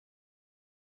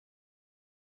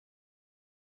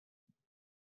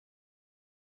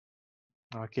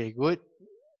 Okay, good.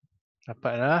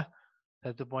 Dapatlah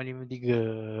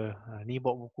 1.53. Ni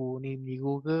bawa buku ni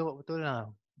biru ke buat betul lah.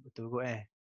 Betul kot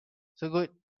So good.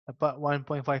 Dapat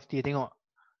 1.53 tengok.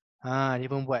 Dia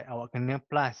pun buat. Awak kena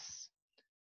plus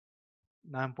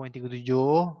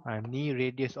 6.37. Ni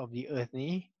radius of the earth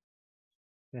ni.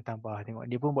 Kena tambah. Tengok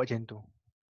dia pun buat macam tu.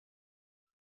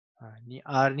 Ni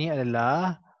R ni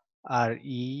adalah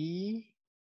RE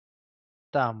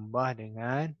tambah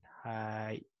dengan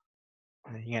height.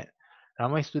 Ingat.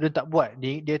 Ramai student tak buat.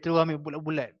 Dia terus ambil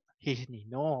bulat-bulat. H ni.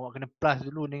 No. Awak kena plus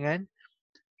dulu dengan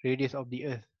radius of the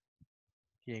earth.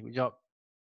 Okay, good job.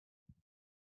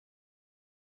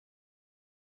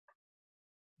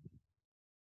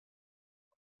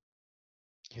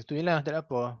 Itu je lah, tak ada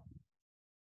apa.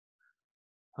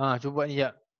 Cuba buat ni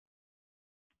sekejap.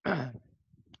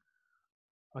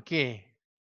 Okay.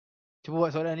 Cuba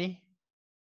buat soalan ni.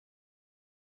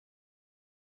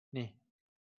 Ni.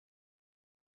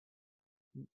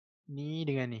 Ni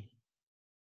dengan ni.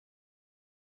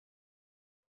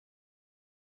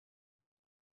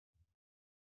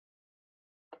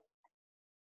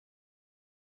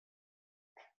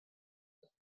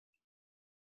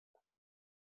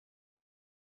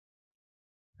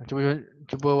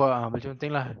 Cuba awak macam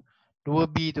penting lah.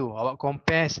 2B tu. Awak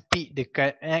compare speed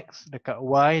dekat X, dekat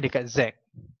Y, dekat Z.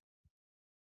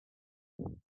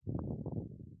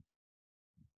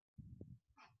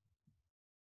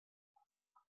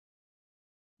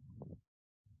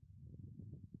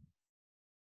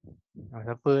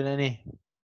 Siapa lah ni?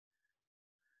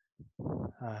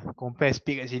 Compare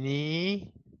speed kat sini.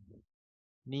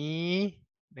 Ni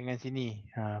dengan sini.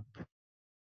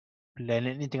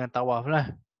 Planet ni tengah tawaf lah.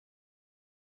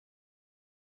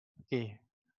 Okay.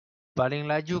 Paling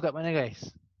laju kat mana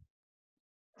guys?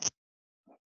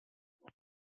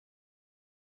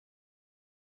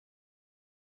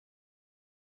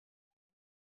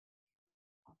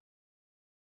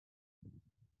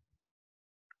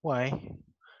 Y.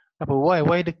 Apa Y?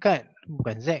 Y dekat.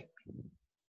 Bukan Z.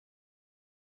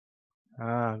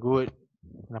 Good.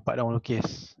 Nampak dah orang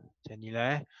lukis. Macam ni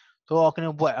lah So aku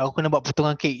kena buat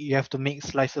potongan kek. You have to make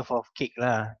slices of cake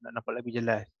lah. Nak nampak lebih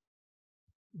jelas.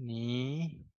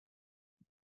 Ni.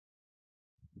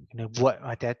 Kena buat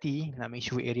hati-hati. Nak make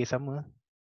sure area sama.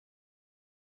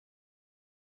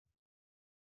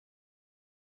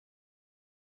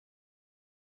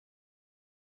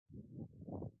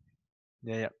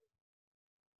 Sekejap.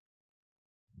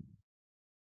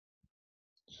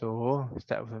 So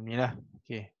start macam ni lah.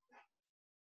 Okay.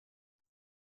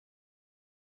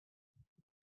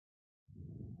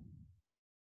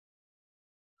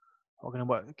 Awak kena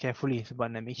buat carefully sebab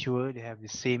nak make sure they have the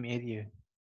same area.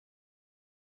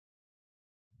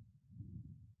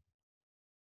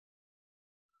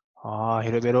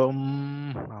 Hirap-hirap.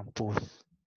 Mampus.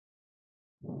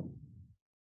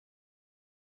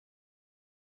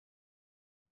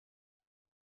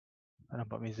 Tak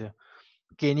nampak beza.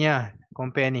 Okay ni lah.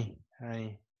 Compare ni.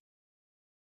 Ni.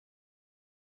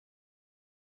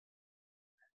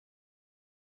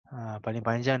 Paling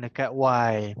panjang dekat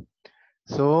Y.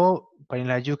 So paling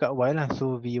laju kat Y lah.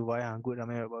 So VY. Good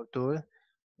ramai buat betul.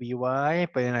 VY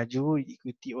paling laju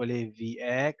diikuti oleh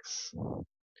VX.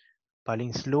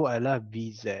 Paling slow adalah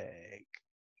VZ.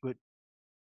 Good.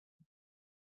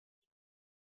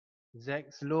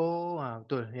 Z slow.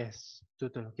 Betul. Yes.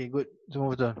 Betul. Okay good.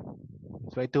 Semua betul.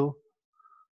 Sebab itu.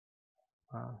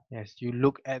 Yes. You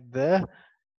look at the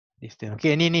distance.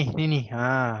 Okay ni.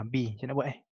 B. Macam nak buat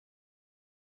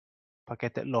Pakai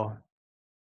third law.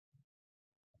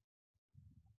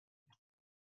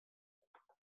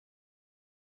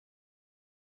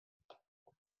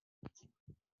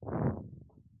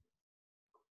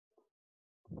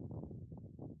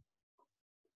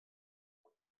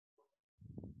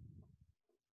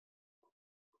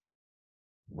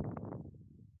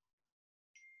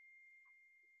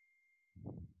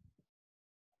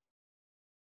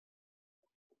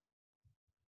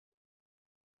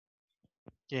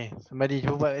 Okay, somebody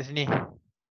cuba buat kat sini.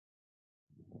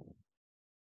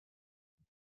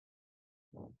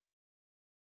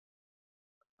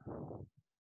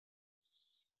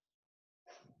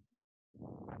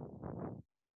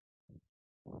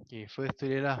 Okay, first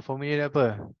tu dia lah. Formula dia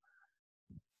apa?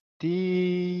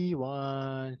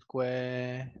 T1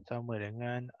 square sama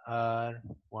dengan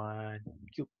R1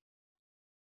 cube.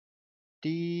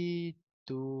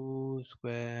 T2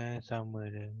 square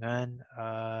sama dengan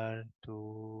R2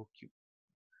 cube.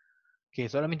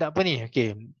 Okay, soalan minta apa ni?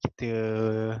 Okay,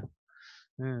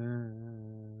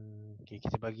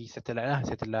 kita bagi satellite lah.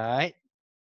 Satellite.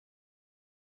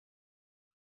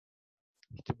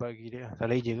 Kita bagi dia.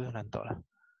 Salah je ke? Lantak lah.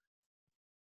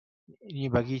 Ini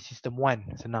bagi sistem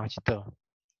 1, senang cerita.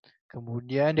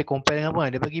 Kemudian dia compare dengan apa?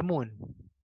 Dia bagi moon.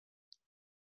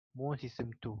 Moon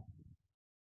sistem 2.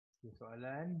 Okay,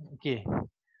 soalan. Okay.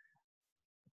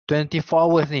 24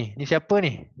 hours ni. Ni siapa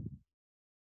ni?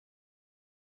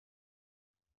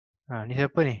 Ni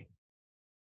siapa ni?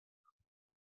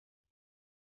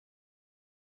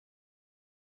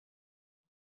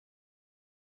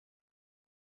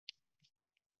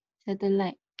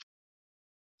 Satellite.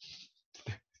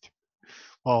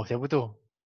 Oh, siapa tu?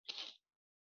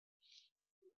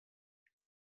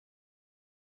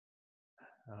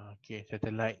 Okay,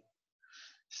 satellite.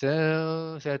 So,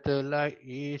 satellite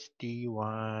is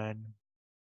T1.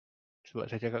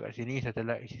 Sebab saya cakap kat sini,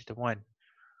 satellite is system 1.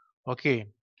 Okay.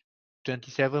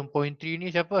 27.3 ni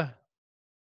siapa?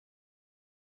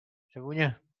 Siapa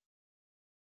punya?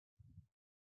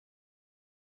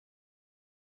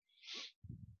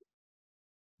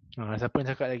 Siapa yang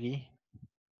cakap lagi?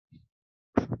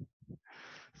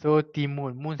 So,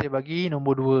 T-Moon. Moon saya bagi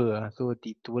nombor 2. So,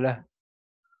 T2 lah.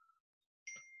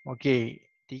 Okay.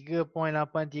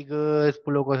 3.83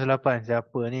 10.08.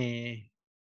 Siapa ni?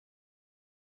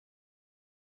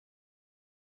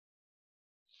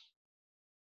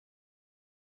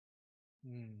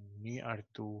 Ni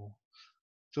R2.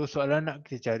 So, soalan nak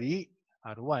kita cari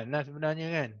R1 lah sebenarnya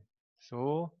kan.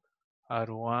 So,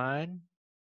 R1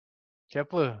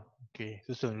 siapa? Okay,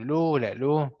 susun dulu, lihat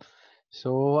dulu.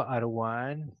 So,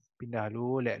 R1 pindah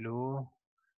dulu, lihat dulu.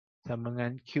 Sama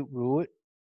dengan cube root.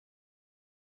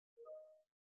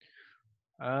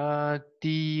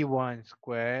 T1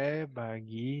 square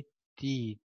bagi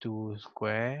T2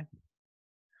 square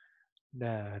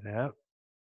darab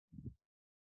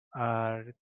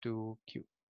R2 cube.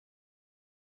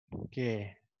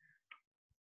 Okay.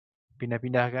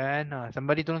 Pindah-pindahkan.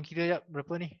 Somebody tolong kira jap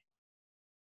berapa ni?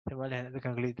 Saya malas nak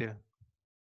tekan kalkulator.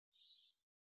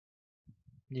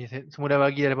 Ni semua dah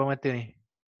bagi dah depan mata ni.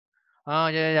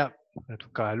 Jap. Dah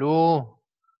tukar dulu.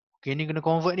 Okay, ni kena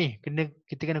convert ni.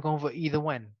 Kita kena convert either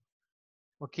one.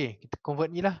 Okay, kita convert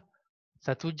ni lah.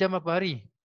 1 jam apa hari?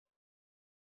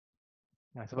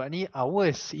 Sebab ni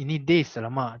hours. Ini days.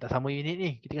 Alamak, tak sama unit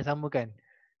ni. Kita kena samakan.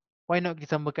 Why not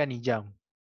kita samakan ni jam?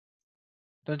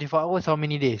 24 hours how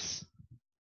many days?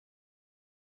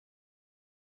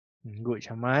 Good,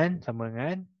 Syaman. Sama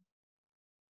dengan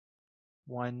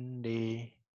 1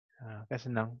 day. Kan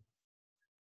senang.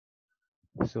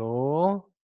 So,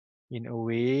 in a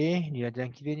way, ni dah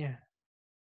jalan kiranya.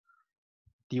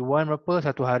 T1 berapa?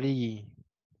 1 hari.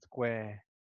 Square.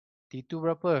 T2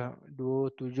 berapa?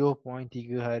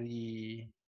 27.3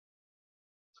 hari.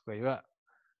 Square juga.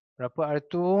 Berapa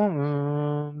R2?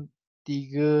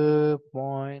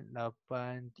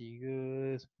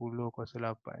 3.83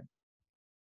 10.08.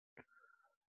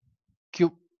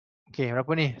 Cube. Okay,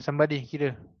 berapa ni? Somebody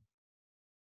kira.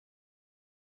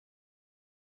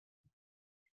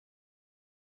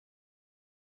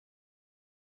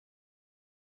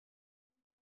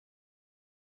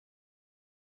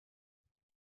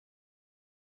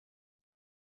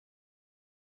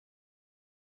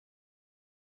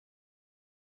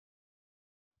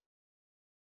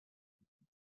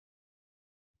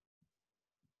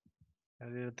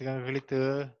 Ada tengah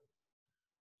kalkulator.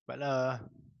 Cepatlah.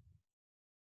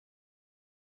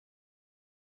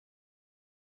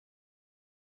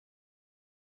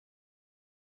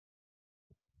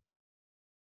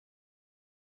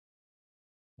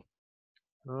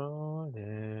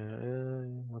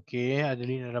 Okay,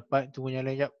 Adeline dah dapat. Tunggu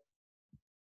nyala sekejap.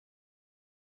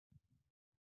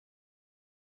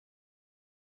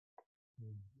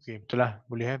 Okay, betul lah.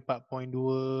 Boleh kan?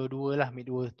 4.22 lah.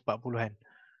 Ambil 2, 40 kan.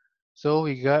 So,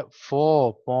 we got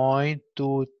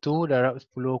 4.22 darab 10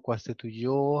 kuasa 7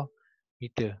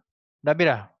 meter. Dah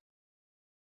habis dah?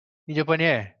 Ni jawapan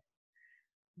dia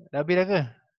Dah habis dah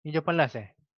ke? Ni jawapan last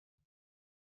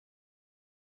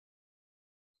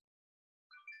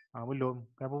belum.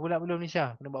 Kenapa pula belum ni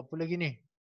Syah? Kena buat apa lagi ni?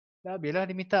 Dah habis lah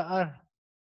dia minta R.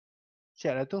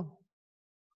 Siap lah tu.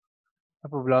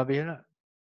 Apa belum habis pula?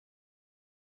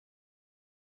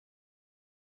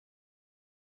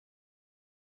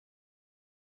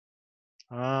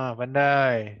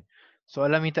 Pandai.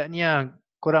 Soalan minta ni lah.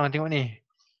 Korang tengok ni.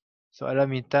 Soalan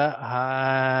minta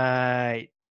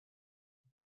height.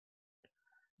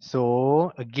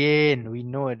 So, again, we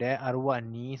know that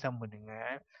R1 ni sama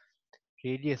dengan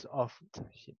radius of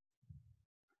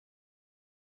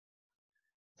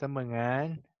sama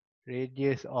dengan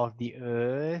radius of the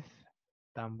earth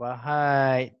tambah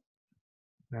height.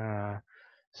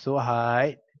 So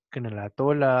height kenalah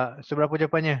tolak. So berapa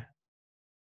jawapannya?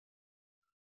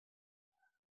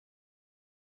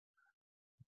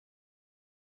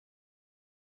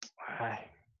 Hai.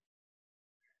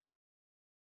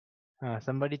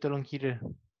 Somebody tolong kira.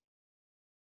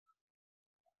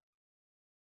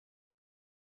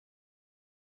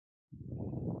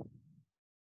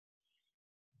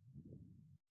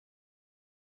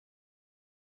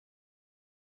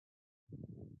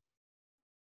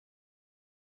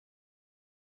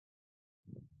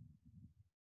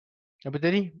 Apa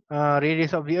tadi?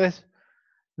 Radius of the earth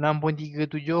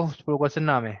 6.37 10 kuasa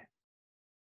 6 eh.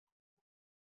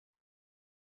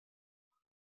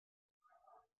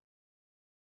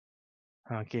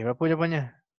 Okey, berapa jawapannya?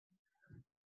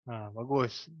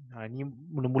 Bagus. Ni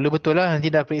mula-mula betul lah. Nanti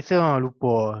dah periksa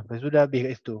lupa. Lepas tu dah habis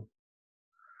kat situ.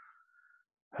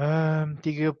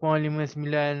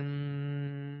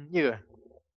 3.59 ya ke?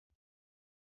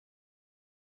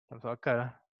 Tak masuk akal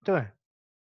lah. Betul kan?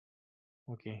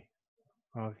 Okey.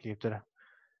 Okey, betul lah.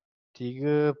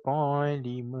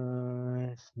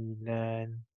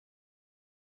 3.59.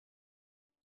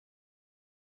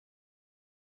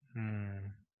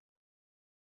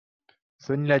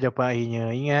 So inilah jawapan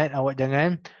akhirnya. Ingat awak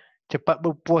jangan cepat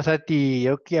berpuas hati.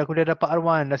 Okey, aku dah dapat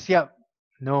R1. Dah siap.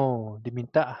 No, dia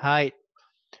minta height.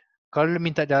 Kalau dia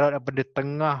minta jarak daripada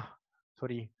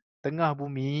tengah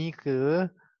bumi ke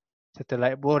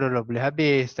satellite bawah dah boleh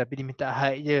habis. Tapi dia minta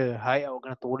height je. Height awak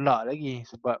kena tolak lagi.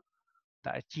 Sebab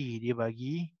tak aci dia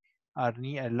bagi R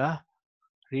ni adalah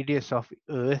radius of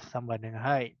earth sama dengan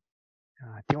height.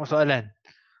 Tengok soalan.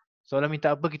 Soalan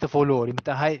minta apa kita follow. Dia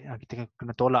minta height, kita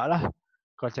kena tolak lah.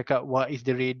 Kalau cakap what is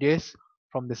the radius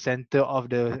from the center of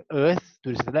the earth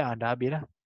to the satellite, dah habis lah.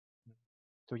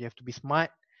 So you have to be smart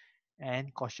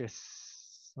and cautious.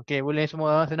 Okay, boleh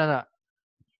semua? Senang tak?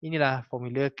 Inilah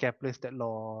formula Kepler's third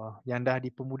law yang dah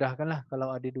dipermudahkan lah kalau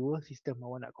ada dua sistem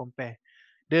awak nak compare.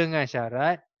 Dengan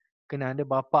syarat kena ada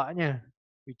bapaknya,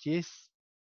 which is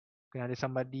kena ada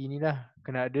somebody ni lah.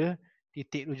 Kena ada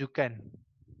titik rujukan.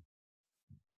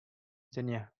 Macam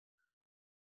ni lah.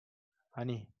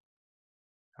 Ni.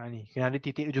 Kena ada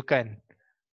titik rujukan.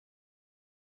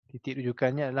 Titik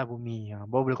rujukannya adalah bumi.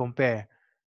 Baru boleh compare.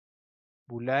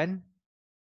 Bulan,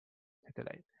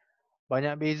 satellite.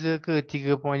 Banyak beza ke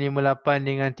 3.58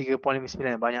 dengan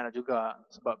 3.59? Banyaklah juga.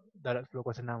 Sebab darat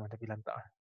 10.6 tapi lantak.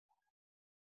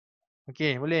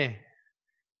 Okey, boleh.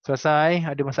 Selesai.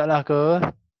 Ada masalah ke?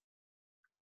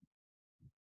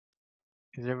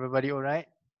 Is everybody alright?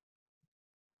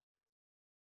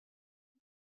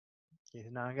 Okay,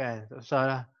 senang kan? Tak susah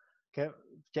lah.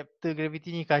 Chapter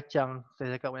gravity ni kacang.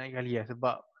 Saya cakap banyak kali lah.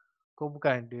 Sebab kau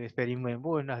bukan ada eksperimen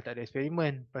pun. Dah tak ada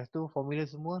eksperimen. Lepas tu formula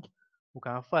semua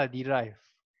bukan hafal. Derive.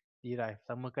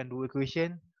 Samakan dua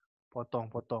equation. Potong.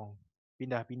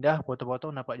 Pindah.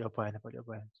 Potong. Dapat jawapan.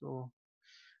 So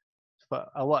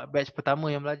sebab awak batch pertama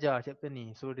yang belajar chapter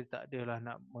ni. So dia tak adalah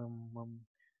nak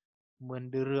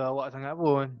mendera awak sangat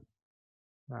pun.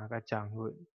 Kacang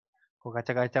kot. Kau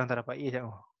kacang-kacang tak dapat A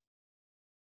sekejap.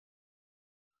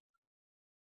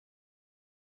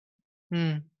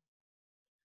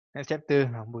 Next chapter.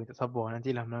 Boleh tak sabar.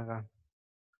 Nantilah belakang.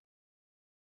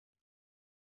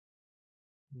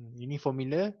 Ini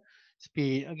formula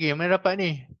speed. Okay, mana dapat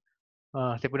ni?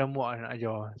 Saya pun dah muak nak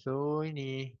ajar. So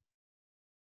ini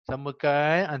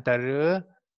samakan antara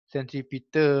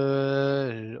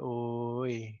centripetal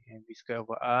mv square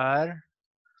over r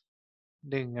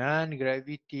dengan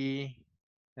gravity.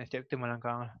 Next chapter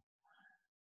melangkang lah.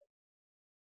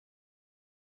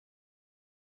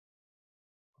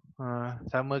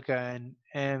 Samakan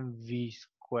mv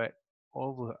squared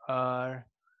over r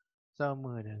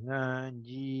sama dengan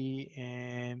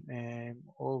gmm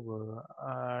over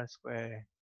r square.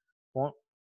 Point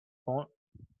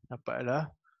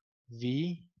dapatlah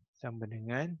v sama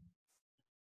dengan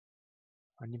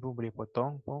ni pun boleh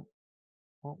potong.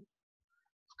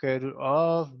 Square root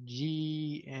of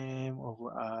gm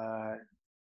over r.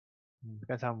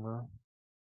 Kan sama.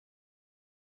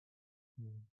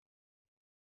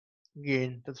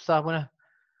 Again, tak susah pun lah.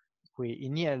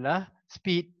 Ini adalah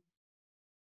speed.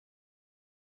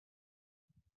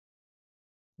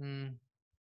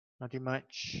 Nothing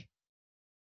much.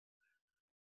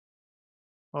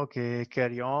 Okay,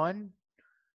 carry on.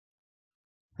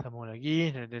 Sambung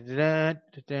lagi. Again,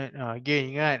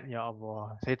 ingat. Ya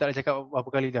Allah. Saya tak boleh cakap berapa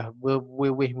kali dah.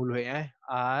 Berweh-weh mulut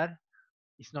R.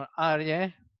 It's not R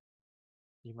je.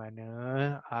 Di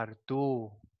mana R2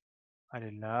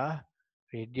 adalah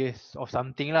radius of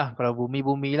something lah. Kalau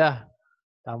bumi lah.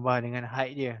 Tambah dengan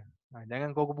height dia.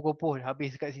 Jangan kau kupu-kupu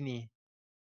habis kat sini.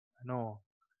 No.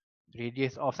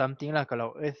 Radius of something lah.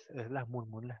 Kalau Earth lah.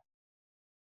 Moon lah.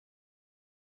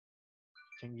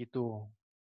 Macam gitu.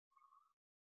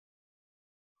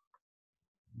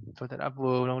 So tak ada apa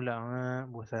ulang-ulang.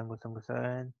 Bosan.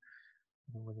 Boring.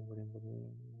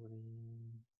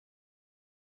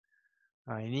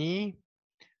 Ini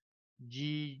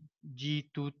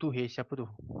G22H apa tu?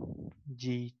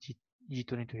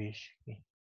 G22H. Okay.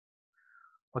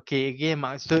 Okay, again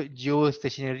maksud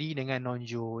geostationary dengan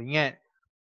non-geo. Ingat,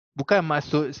 bukan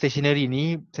maksud stationary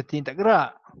ni satelit tak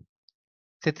gerak.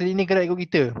 Satelit ni gerak ikut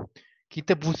kita.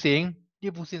 Kita pusing,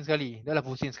 dia pusing sekali. Dah lah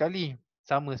pusing sekali.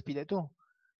 Sama speed tu.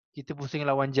 Kita pusing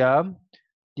lawan jam,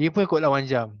 dia pun ikut lawan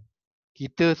jam.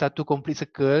 Kita satu complete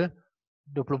circle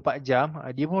 24 jam,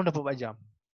 dia pun 24 jam.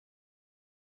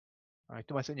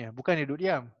 Itu maksudnya. Bukan dia duduk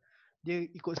diam. Dia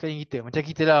ikut sekali kita. Macam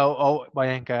kita lah, awak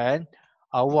bayangkan,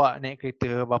 awak naik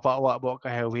kereta, bapak awak bawa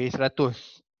ke highway 100.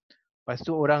 Lepas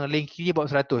tu orang lane kiri bawa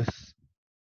 100.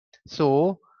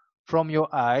 So, from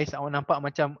your eyes, awak nampak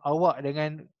macam awak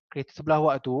dengan kereta sebelah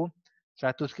awak tu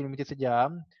 100 km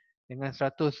sejam dengan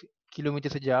 100 km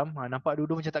sejam, nampak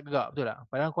dua-dua macam tak gerak, betul tak?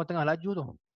 Padahal korang tengah laju tu.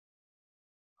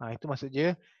 Itu maksud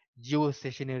dia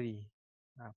geostationary.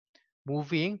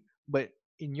 Moving, but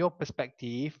in your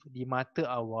perspective, di mata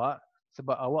awak,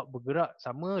 sebab awak bergerak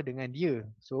sama dengan dia.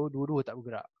 So, dua-dua tak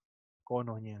bergerak.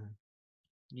 Kononnya.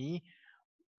 Ni,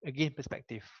 again,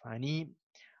 perspektif. Ni,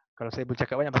 kalau saya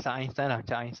bercakap banyak pasal Einstein lah.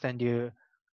 Macam Einstein dia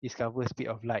discover speed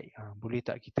of light. Boleh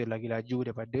tak kita lagi laju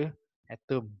daripada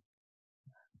atom?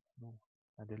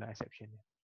 Adalah exception.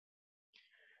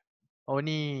 Oh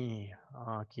ni.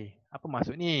 Okay. Apa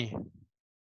maksud ni?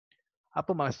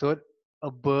 Apa maksud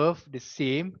above the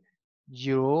same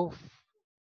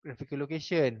geographical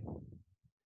location?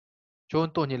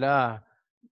 Contohnya lah,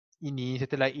 ini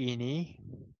satellite A ni,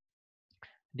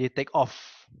 dia take off.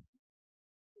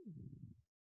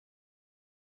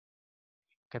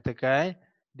 Katakan,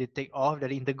 dia take off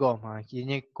dari intercom.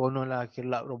 Kiranya konon lah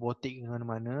kelab robotik ke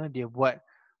mana-mana, dia buat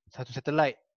satu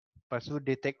satellite. Lepas tu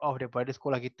dia take off daripada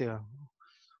sekolah kita.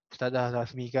 Ustazah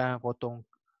Rasmi kan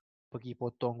pergi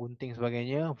potong gunting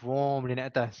sebagainya, boom, dia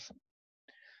naik atas.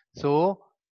 So,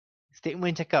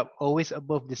 statement cakap always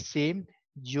above the same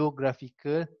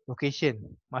geographical location.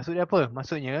 Maksud dia apa?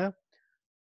 Maksudnya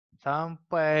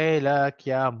sampailah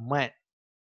kiamat.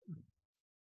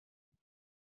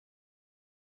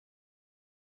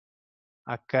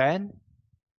 Akan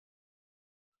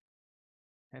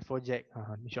next project.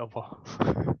 InsyaAllah.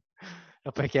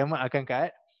 Sampai kiamat akan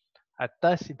kat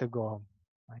atas intercom.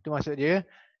 Itu maksud dia,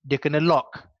 dia kena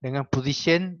lock dengan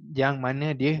position yang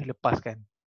mana dia lepaskan.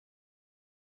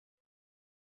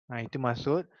 Itu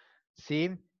maksud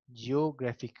same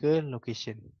geographical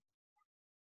location.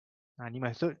 Ni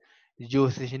maksud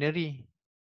geostationary.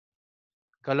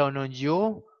 Kalau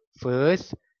non-geo,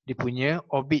 first, dia punya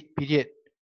orbit period.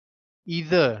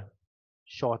 Either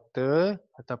shorter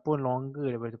ataupun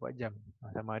longer daripada 4 jam.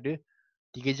 Sama ada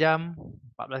 3 jam,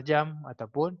 14 jam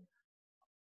ataupun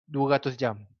 200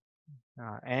 jam.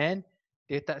 And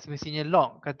dia tak semestinya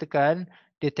lock. Katakan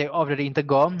dia take off dari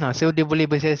intercom. So dia boleh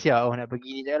bersia-sia. Oh nak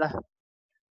pergi ni je lah.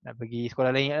 Nak pergi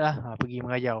sekolah lain je lah. Pergi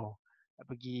merayau. Nak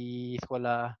pergi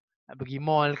sekolah. Nak pergi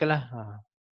mall ke lah.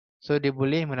 So dia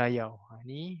boleh merayau.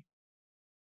 Ni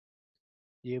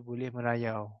dia boleh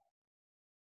merayau.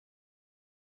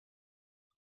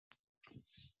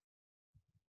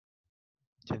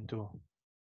 Macam tu.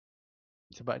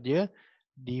 Sebab dia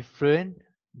different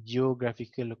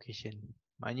geographical location.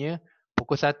 Maknanya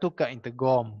pukul 1 kat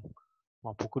intercom.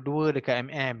 Pukul 2 dekat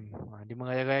MM. Dia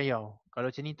merayau-rayau. Kalau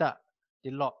macam ni tak, dia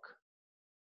lock.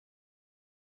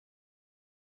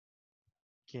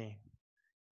 Okay.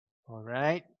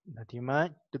 Alright. Dah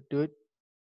timat. Tut-tut.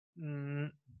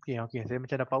 Okay. Saya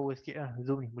macam dah power sikit lah.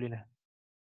 Zoom ni boleh lah.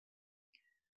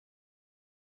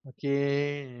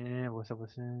 Okay.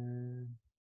 Bosan-bosan.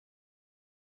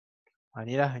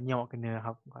 Ni lah. Ni awak kena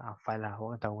hafal lah.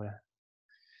 Awak kan tahu lah.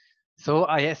 So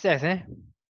ISS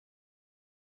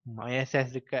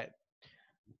ISS dekat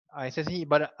ISS ni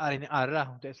ibarat R&R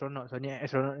lah untuk astronaut. So ni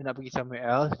astronaut nak pergi somewhere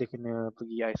else, dia kena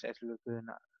pergi ISS dulu ke,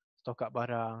 nak stock up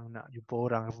barang, nak jumpa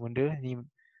orang apa benda. Ni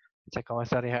macam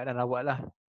kawasan rehat dan rawat lah.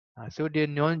 So dia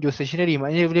non-geostationary,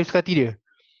 maknanya boleh suka hati dia.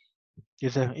 Dia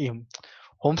rasa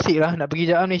homesick lah nak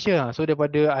pergi jalan Malaysia. So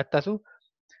daripada atas tu,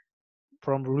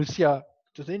 from Rusia,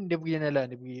 terus ni dia pergi jalan,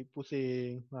 dia pergi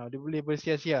pusing. Dia boleh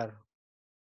bersiar-siar.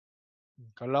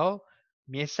 Kalau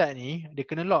Miasat ni dia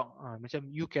kena lock. Macam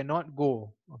you cannot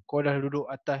go. Kau dah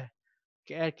duduk atas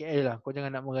KL lah. Kau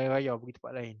jangan nak merayau-rayau pergi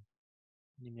tempat lain.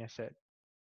 Ni Miasat.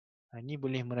 Ni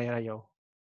boleh merayau-rayau.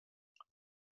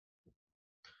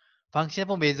 Function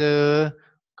pun beza.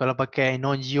 Kalau pakai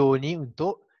non-geo ni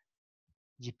untuk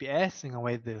GPS dengan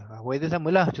weather. Weather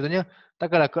samalah. Contohnya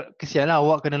takkanlah kesian lah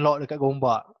awak kena lock dekat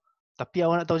Gombak. Tapi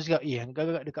awak nak tahu juga,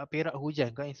 agak-agak dekat Perak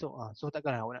hujan kan esok. So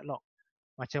takkan awak nak lock.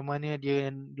 Macam mana dia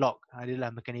lock?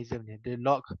 Adalah mekanisme dia. Dia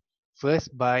lock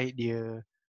first by dia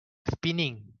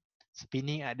spinning.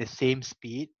 Spinning at the same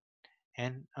speed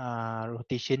and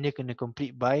rotation dia kena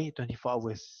complete by 24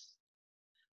 hours.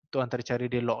 Itu antara cara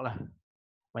dia lock lah.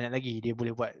 Banyak lagi dia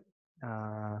boleh buat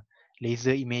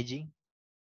laser imaging.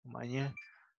 Maknanya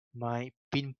my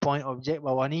pinpoint object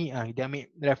bawah ni dia ambil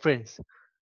reference.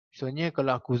 Misalnya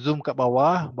kalau aku zoom kat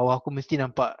bawah aku mesti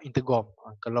nampak intercom.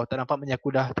 Kalau tak nampak maknanya aku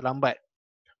dah terlambat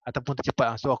ataupun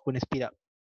tercepat. So aku kena speed up.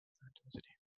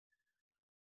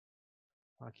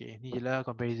 Okay, ni je lah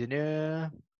comparison dia.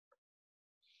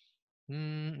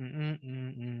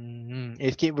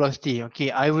 Escape velocity.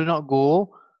 Okay, I will not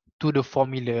go to the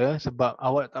formula sebab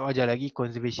awak tak ajar lagi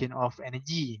conservation of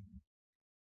energy.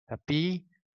 Tapi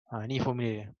ni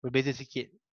formula dia. Berbeza sikit.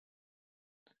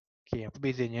 Okay, apa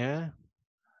bezanya?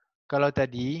 Kalau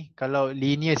tadi, kalau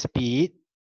linear speed,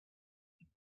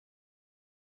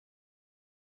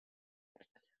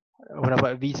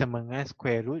 dapat V sama dengan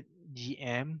square root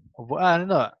GM over R,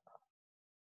 tak?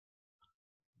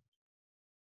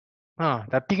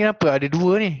 Tapi kenapa ada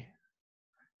dua ni?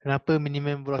 Kenapa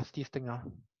minimum velocity setengah?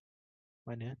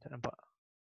 Mana? Tak nampak.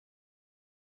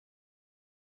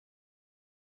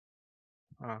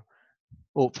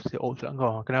 Oops lah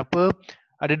kau. Kenapa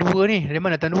ada dua ni? Dari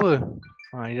mana datang dua?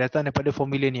 Dia datang daripada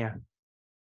formula ni lah.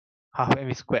 Half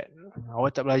mv squared.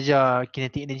 Awak tak belajar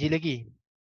kinetic energy lagi.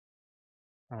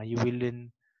 You will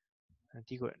learn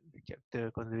nanti kot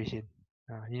chapter conservation.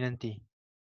 Ni nanti.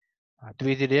 Tu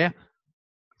beza dia.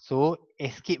 So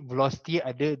escape velocity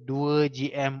ada 2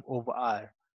 gm over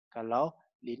r. Kalau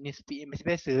linear speed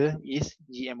biasa is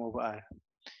gm over r.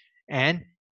 And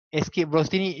escape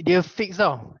velocity ni dia fix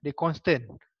tau. Dia constant.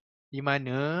 Di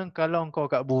mana kalau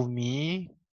kau kat bumi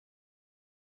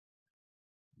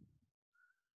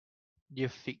dia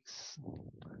fix.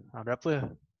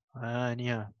 Berapa?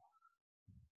 Ni lah.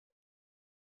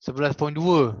 11.2.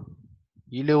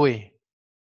 Gila weh.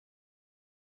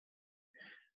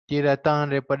 Dia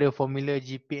datang daripada formula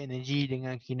GP energy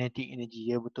dengan kinetic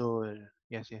energy. Ya betul.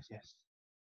 Yes.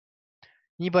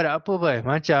 Ni pada apa bai?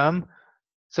 Macam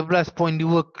 11.2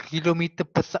 km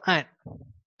per saat.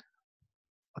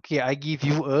 Okay, I give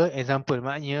you a example.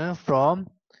 Maknanya from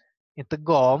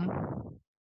intercom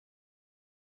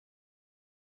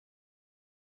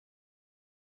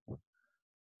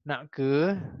nak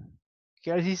ke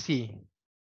KLCC.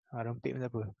 Rempit pun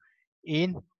apa.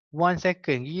 In 1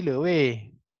 second. Gila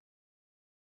weh.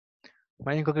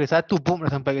 Maknanya kau kena satu boom dah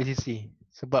sampai KLCC.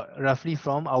 Sebab roughly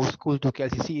from our school to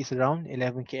KLCC is around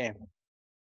 11 km.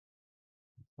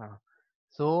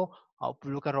 So, awak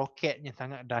perlukan roket yang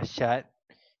sangat dahsyat,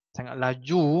 sangat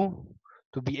laju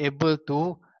to be able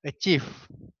to achieve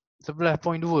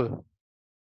 11.2.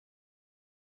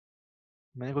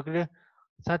 Maknanya kau kena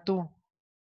satu.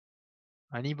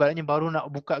 Ni ibaratnya baru nak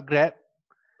buka Grab,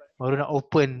 baru nak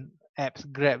open apps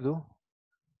Grab tu.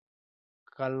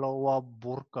 Kalau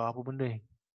burka apa benda ni?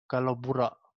 Kalau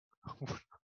burak.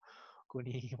 Kau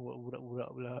ni buat burak-burak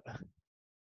pula.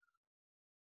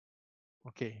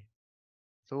 Okay.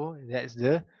 So that's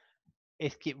the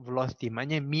escape velocity.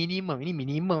 Maknanya minimum. Ini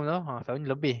minimum tau. Selalunya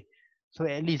lebih. So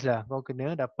at least lah kau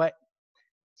kena dapat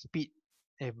speed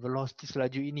velocity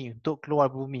selaju ini untuk keluar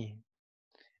bumi.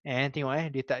 And tengok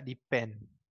dia tak depend.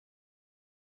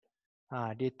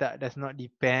 Dia does not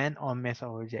depend on mass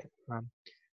of object.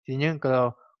 Maksudnya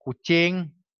kalau kucing,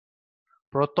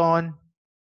 proton,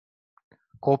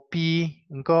 kopi,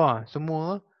 engkau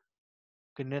semua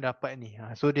kena dapat ni.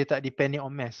 So dia tak depending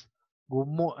on mass.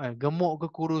 Gemuk ke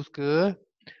kurus ke,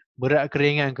 berat ke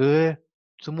ringan ke,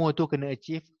 semua tu kena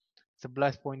achieve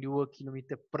 11.2 km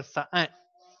per saat.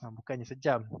 Bukannya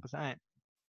sejam, per saat.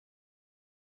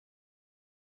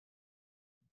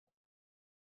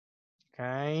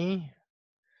 Okay.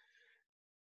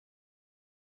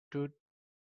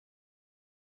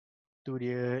 Tu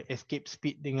dia escape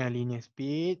speed dengan linear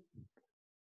speed.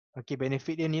 Okay,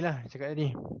 benefit dia ni lah cakap tadi.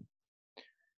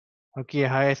 Okay,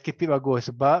 high escape speed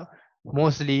bagus sebab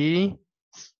mostly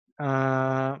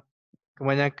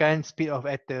kebanyakan speed of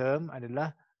atom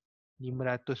adalah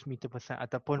 500 meter per saat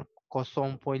ataupun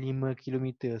 0.5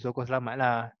 km. So kau selamat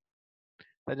lah.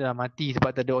 Tak adalah mati sebab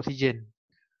tak ada oksigen.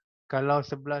 Kalau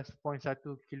 11.1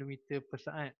 km per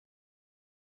saat,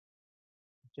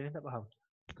 macam mana tak faham?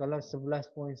 Kalau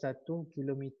 11.1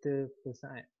 km per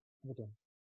saat, betul?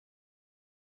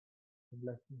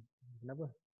 11,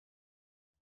 kenapa?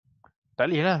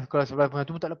 Tak boleh lah. Kalau 11.1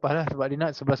 pun tak lepas lah sebab dia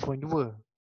nak 11.2.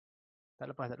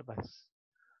 Tak lepas.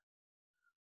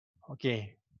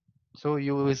 Okay. So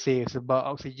you will say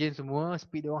sebab oksigen semua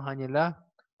speed dia orang hanyalah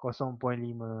 0.5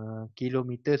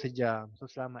 kilometer sejam.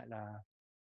 So selamatlah.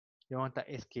 Dia orang tak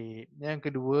escape. Yang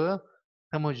kedua,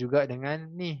 sama juga dengan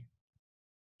ni.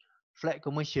 Flight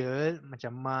commercial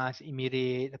macam Mars,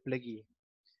 Emirates, apa lagi.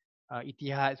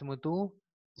 Etihad semua tu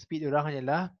speed dia orang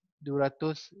hanyalah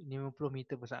 250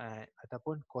 meter per saat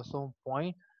ataupun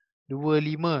 0.25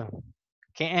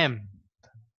 km.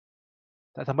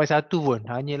 Tak sampai satu pun,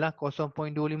 hanyalah 0.25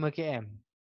 km.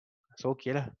 So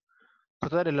okey lah. So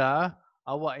tu adalah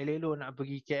awak elok-elok nak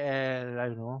pergi KL,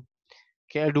 I don't know.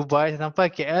 KL Dubai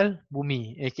sampai KL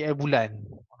bumi, KL bulan.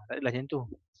 Tak adalah macam tu.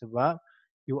 Sebab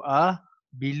you are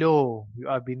below,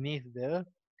 you are beneath the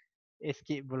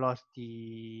escape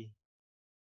velocity.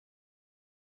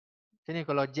 Macam ni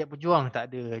kalau jet pejuang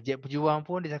tak ada. Jet pejuang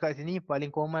pun dia cakap sini paling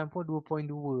command pun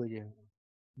 2.2 je.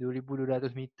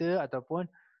 2200 meter ataupun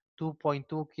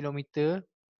 2.2 kilometer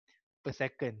per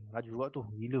second. Laju juga tu,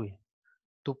 gila je.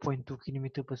 2.2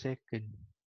 kilometer per second.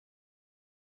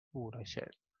 Oh,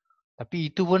 dahsyat. Tapi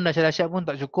itu pun dahsyat-dahsyat pun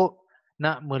tak cukup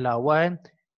nak melawan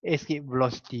escape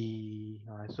velocity.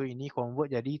 So ini convert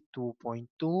jadi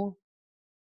 2.2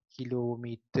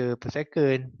 kilometer per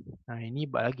second. Ini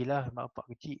lagi lah bapak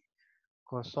kecil.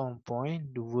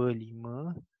 0.25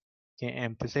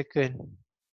 km per second.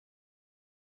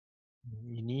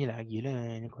 Ini lagi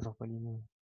lah, ini 0.5.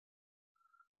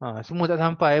 Semua tak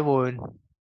sampai pun.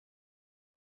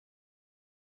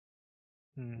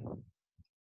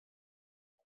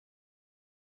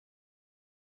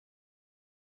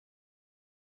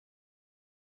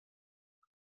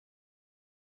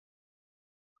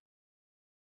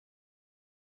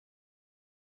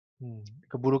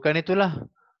 Keburukan itulah.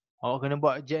 Awak kena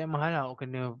buat jet yang mahal lah. Awak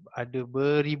kena ada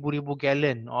beribu-ribu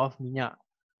gallon of minyak.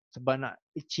 Sebab nak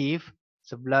achieve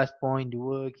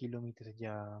 11.2 km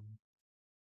sejam.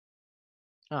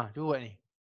 Cuba buat ni.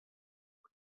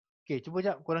 Okay, cuba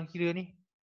jap korang kira ni.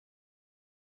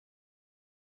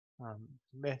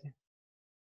 Best ni.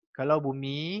 Kalau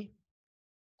bumi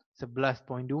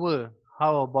 11.2,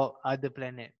 how about other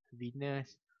planet?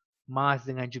 Venus, Mars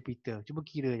dengan Jupiter. Cuba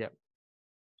kira jap.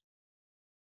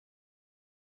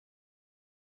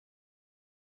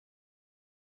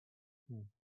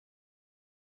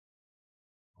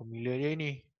 Formula dia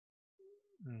ni.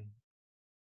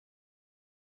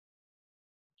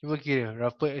 Cuba kira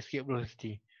rapid escape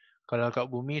velocity. Kalau kat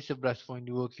bumi 11.2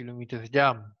 km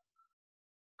sejam.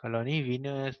 Kalau ni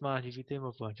Venus, Mars, Jupiter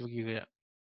berapa? Cuba kira jap.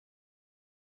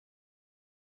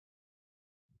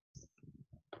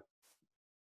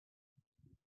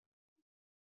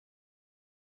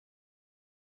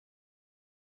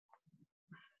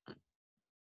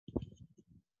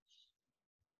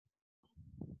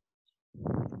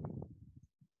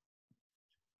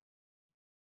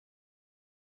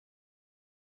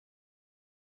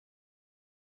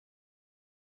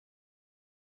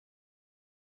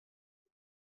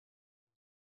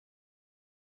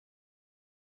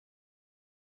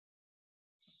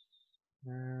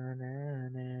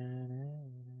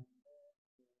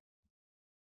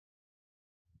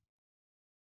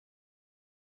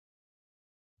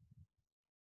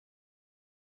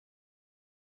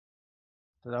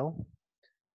 Tak tahu.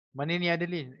 Mana ni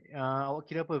Adeline? Awak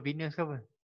kira apa? Venus ke apa?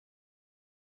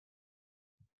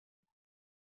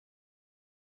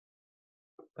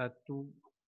 Satu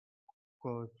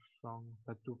kosong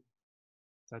satu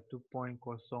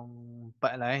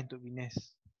 1.04 lah untuk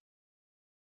Venus.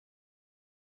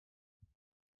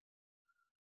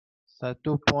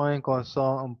 1.04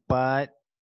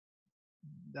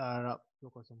 darab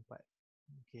 204.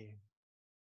 Okay.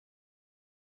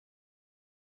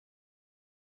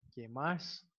 Okay,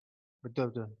 Mars. Betul.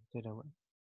 Saya dah buat.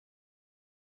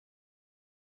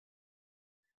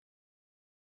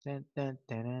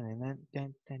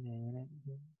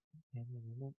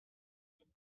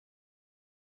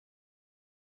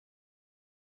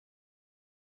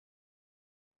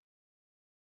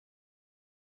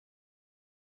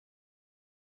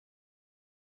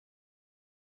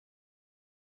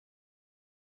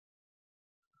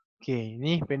 Okay,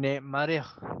 ni pendek Mariah.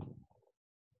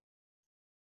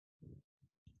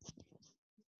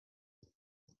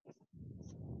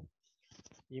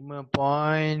 Lima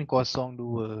point kosong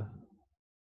dua.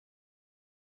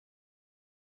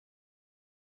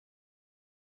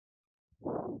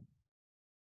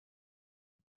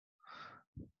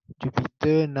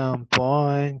 Jupiter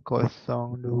 6.02.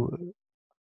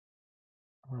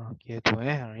 Okay tu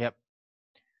Yep.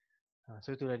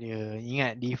 So itulah dia.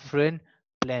 Ingat different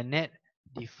planet,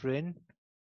 different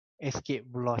escape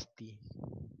velocity.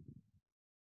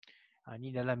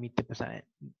 Ni dalam meter per saat.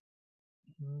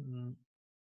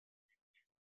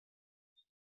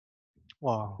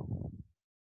 Wah.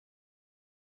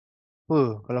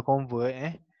 Apa kalau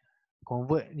convert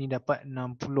convert ni dapat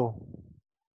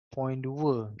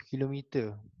 60.2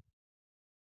 kilometer.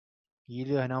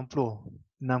 Gila 60.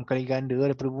 6 kali ganda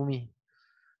daripada bumi.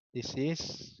 This is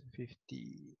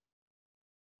 50.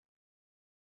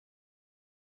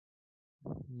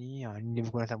 Ni ni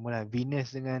lebih kurang sama lah.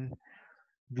 Venus dengan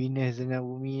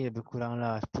bumi lebih kurang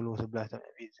lah 10-11 tak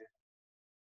nak beza.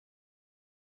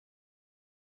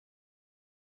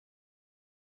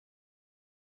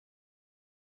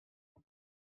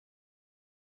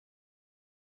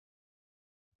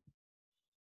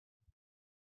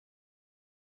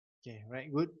 Okay, right,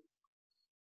 good.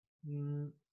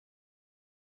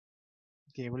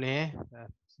 Okay, boleh Dah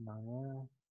senang lah.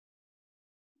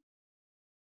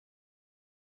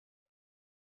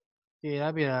 Okay,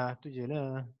 dah habis lah. Tu je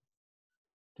lah.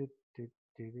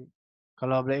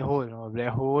 Kalau black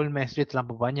hole mass dia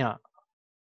terlampau banyak.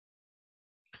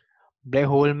 Black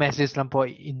hole mass dia terlampau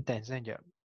intense kan jap.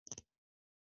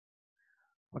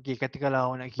 Okay, katakanlah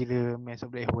awak nak kira mass of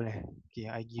black hole Okay,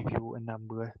 I give you a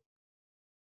number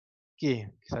Okay,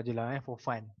 sajalah for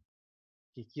fun.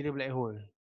 Okay, kira black hole.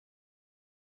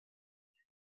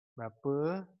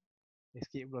 Berapa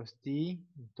escape velocity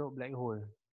untuk black hole?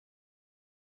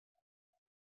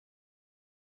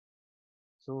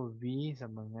 So V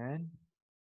sama dengan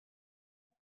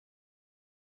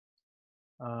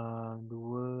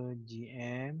 2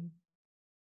 GM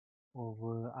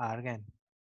over R kan.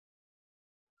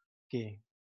 Okay,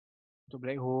 untuk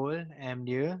black hole M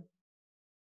dia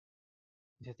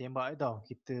bisa tembak je tau.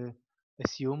 Kita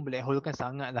assume black hole kan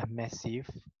sangatlah massive.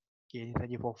 Okay, ni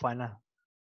saja for fun lah.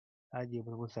 Saja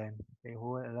perluasan. Black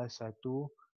hole adalah 1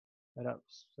 darab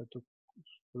 10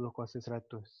 kuasa 100.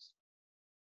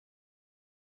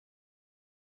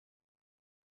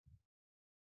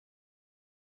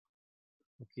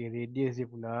 Okay, radius dia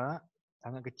pula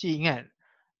sangat kecil, ingat.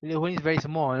 Black hole ni is very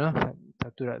small lah.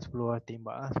 1/10 lah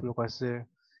tembak lah. 10 kuasa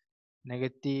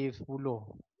negatif 10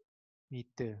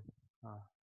 meter.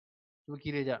 Cuba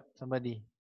kira jap somebody.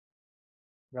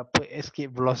 Berapa escape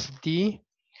velocity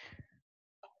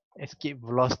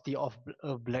of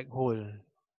a black hole.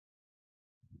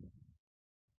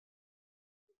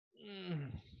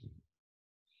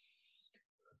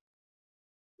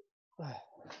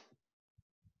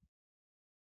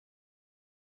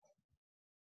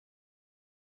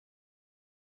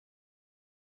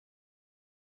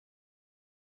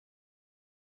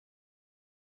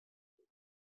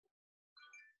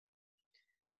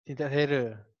 Syntax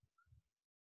error.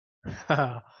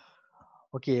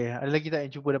 Okay, ada lagi tak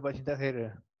yang cuba dapat syntax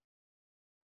error?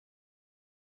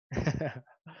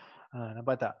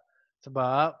 Nampak tak?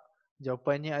 Sebab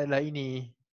jawapannya adalah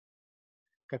ini.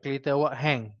 Calculator awak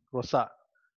hang, rosak.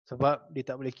 Sebab dia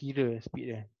tak boleh kira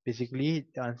speed dia. Basically,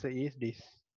 the answer is this.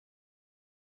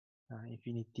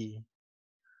 Infinity.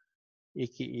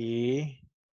 AKA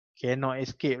cannot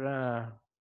escape lah.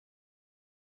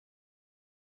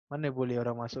 Mana boleh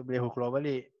orang masuk black hole keluar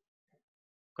balik.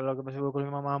 Kalau masuk black hole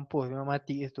memang mampus, memang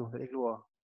mati ke situ, tak boleh keluar.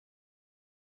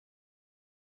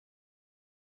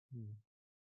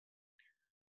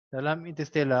 Dalam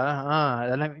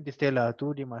interstellar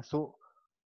tu dia masuk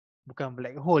bukan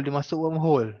black hole, dia masuk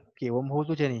wormhole. Okay, wormhole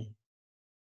tu macam ni.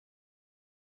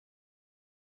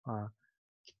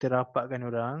 Kita rapatkan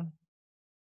orang.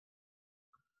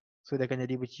 So dia akan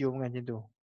jadi bercium kan macam tu.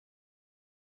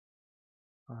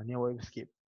 Ni awak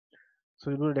escape. So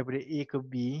dulu daripada A ke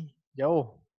B,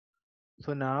 jauh.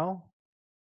 So now,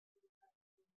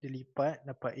 dia lipat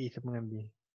dapat A sama dengan B.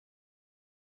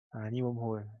 Ni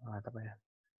wormhole. Tak payah.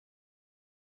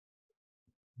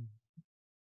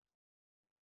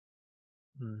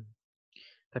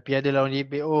 Tapi ada lah orang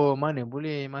debate, mana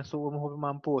boleh masuk wormhole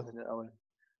mampus.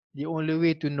 The only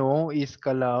way to know is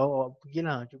kalau awak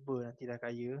pergilah, cuba nanti dah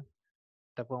kaya.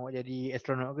 Ataupun awak jadi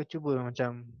astronaut ke, cuba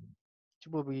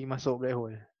pergi masuk black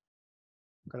hole.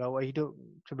 Kalau awak hidup,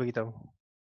 cuba beritahu.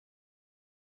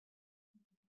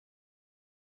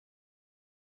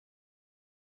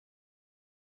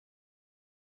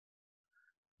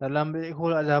 Dalam black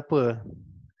hole ada apa?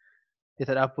 Dia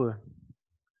tak ada apa.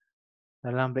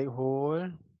 Dalam black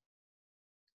hole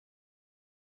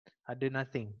ada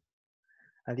nothing.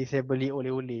 Nanti saya beli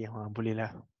oleh-oleh. Boleh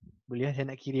lah. Boleh lah saya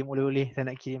nak kirim oleh-oleh. Saya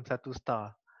nak kirim satu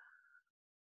star.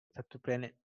 Satu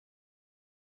planet.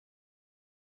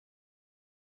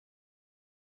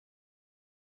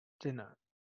 Macam nak?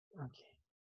 Okay.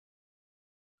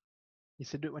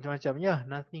 Disedut macam-macam. Ya,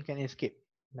 nothing can escape.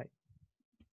 Like.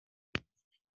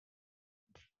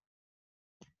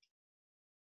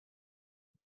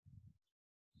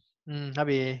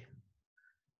 Habis.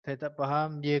 Saya tak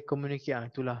faham dia communicate.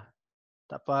 Itulah.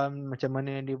 Tak faham macam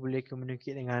mana dia boleh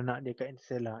communicate dengan anak dia kat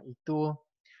Interstellar. Itu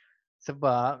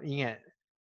sebab ingat,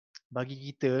 bagi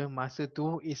kita masa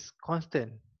tu is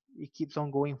constant. It keeps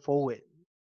on going forward.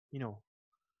 You know.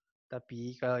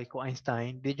 Tapi kalau ikut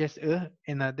Einstein, dia just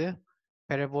another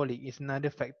parabolic. It's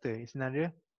another factor. It's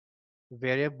another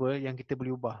variable yang kita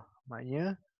boleh ubah.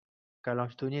 Maknanya kalau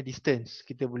contohnya distance,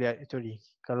 kita boleh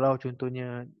kalau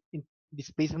contohnya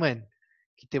displacement,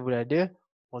 kita boleh ada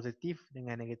positif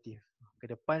dengan negatif. Ke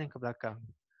depan dan ke belakang.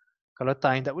 Kalau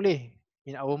time tak boleh.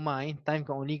 In our mind, time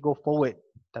can only go forward.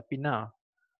 Tapi now,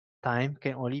 time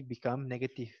can only become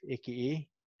negative. AKA,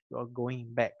 you are going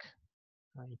back.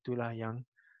 Itulah yang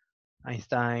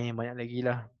Einstein banyak lagi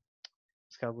lah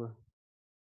discover.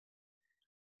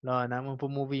 Lah, nama pun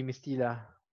movie mestilah.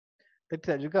 Tapi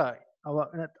tak juga.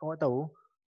 Awak tahu,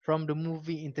 from the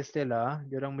movie Interstellar,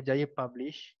 diorang berjaya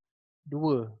publish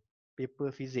 2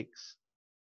 paper physics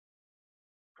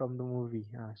from the movie.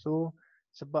 So,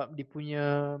 sebab dia punya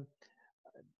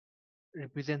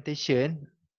representation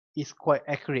is quite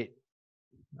accurate.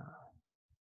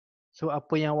 So,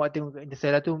 apa yang awak tengok kat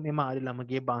Interstellar tu memang adalah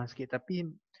menggebang sikit. Tapi,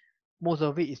 most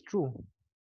of it is true.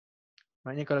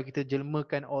 Maknanya kalau kita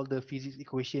jelmakan all the physics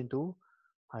equation tu,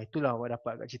 itulah awak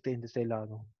dapat kat cerita Interstellar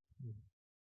tu.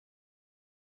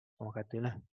 Awak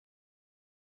katalah.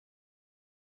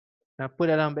 Kenapa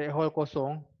dalam black hole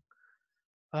kosong?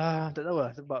 Tak tahu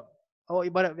lah sebab awak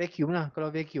ibarat vacuum lah. Kalau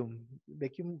vacuum,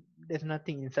 there's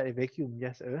nothing inside the vacuum,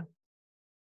 just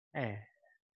air.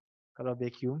 Kalau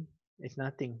vacuum, it's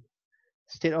nothing.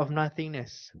 State of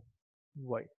nothingness,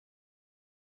 void.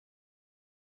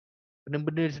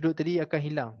 Benda-benda sudut tadi akan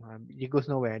hilang. It goes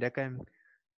nowhere. Dia akan,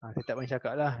 saya tak payah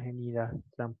cakap lah. Ini dah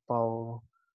terlampau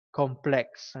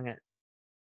kompleks sangat.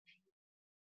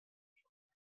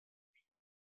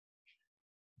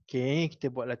 Okay, kita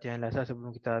buat latihan last lah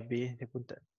sebelum kita habis. Saya pun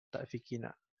tak fikir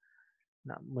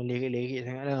nak melirik-lirik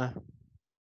sangat lah.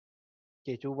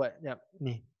 Okay, cuba buat. Sekejap.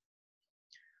 Ni.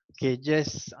 Okay,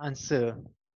 just answer.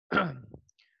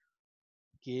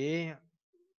 Okay.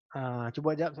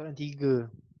 Cuba jawab soalan 3.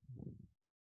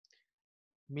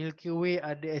 Milky Way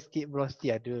ada escape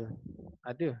velocity? Ada.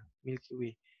 Ada Milky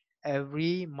Way.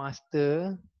 Every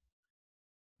master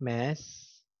mass,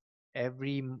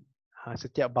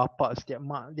 setiap bapa, setiap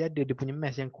mak, dia ada dia punya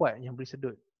mass yang kuat yang boleh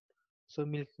sedut. So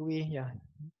Milky Way, ya.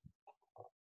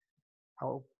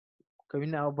 Kalau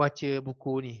nak awak baca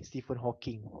buku ni, Stephen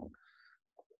Hawking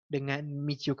dengan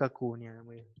Michio Kaku ni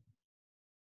nama dia.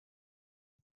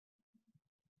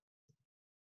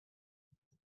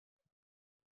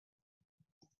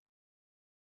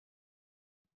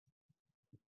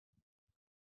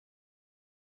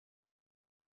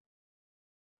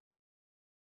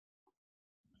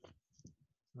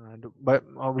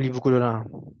 Awak beli buku dia lah.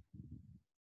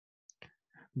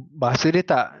 Bahasa dia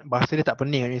tak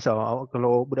pening, tak risau. Awak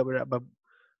kalau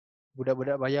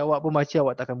budak-budak bayar awak pun baca,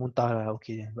 awak takkan muntah lah.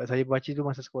 Okey. Sebab saya baca tu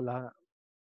masa sekolah.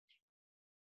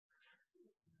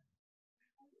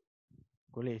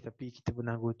 Boleh, tapi kita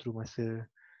pernah go through masa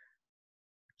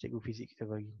cikgu fizik kita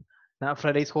bagi. Nak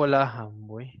fly dari sekolah,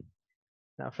 boy.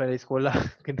 Nak fly dari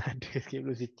sekolah kena ada escape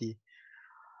velocity.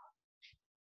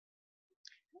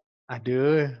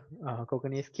 Ada. Kau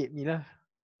kena escape ni lah.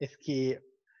 Escape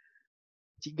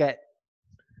Cik Guard.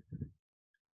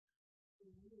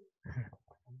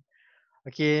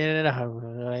 Okay, dah.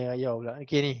 Raya pula.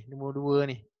 Okay ni, nombor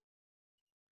 2 ni.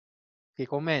 Okay,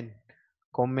 komen.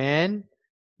 Komen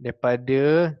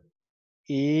daripada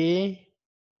A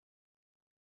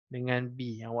dengan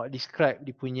B. Awak describe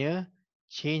dia punya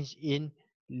change in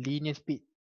linear speed.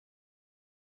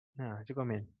 Cuba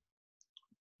komen.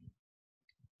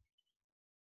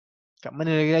 Kat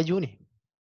mana lagi laju ni?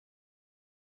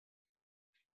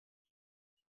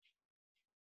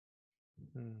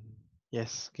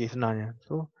 Yes, okay, senangnya.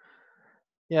 So,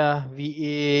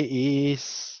 VA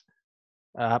is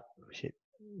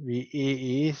VA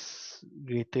is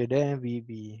greater than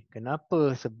VB.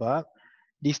 Kenapa? Sebab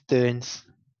distance.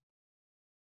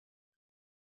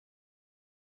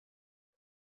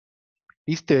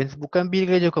 Distance bukan B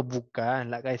ke jauh,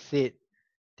 bukan. Like I said,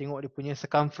 tengok dia punya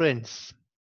circumference.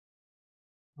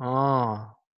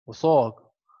 Besar.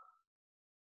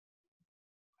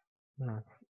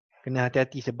 Kena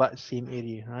hati-hati sebab same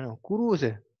area. Kurus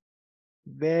je.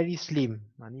 Very slim.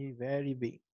 Ni very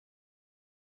big.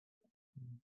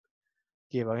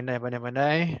 Okay,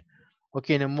 pandai-pandai.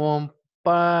 Okay, nombor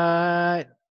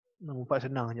 4. Nombor 4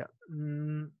 senang sekejap.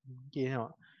 Okay,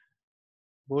 tengok.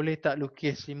 Boleh tak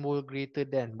lukis simbol greater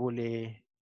than? Boleh.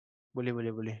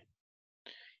 Boleh.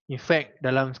 In fact,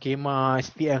 dalam skema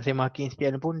SPM, saya marking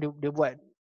SPM pun dia buat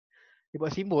Dia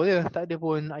buat simbol je, tak ada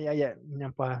pun ayat-ayat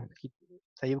menyampah.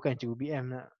 Saya bukan cikgu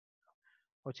BM nak.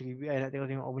 Oh cikgu BI nak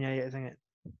tengok-tengok punya ayat sangat.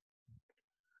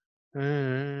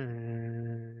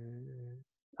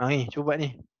 Ni, cuba buat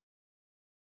ni.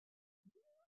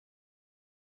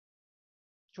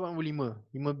 Cuba nombor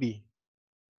 5, 5B.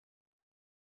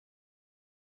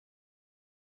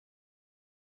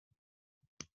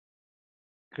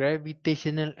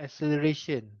 Gravitational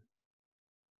acceleration.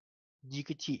 G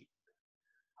kecil.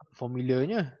 Apa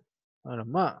formulanya?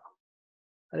 Alamak.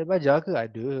 Ada belajar ke?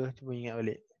 Ada. Cuba ingat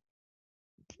balik.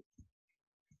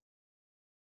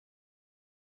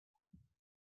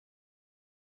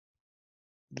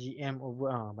 GM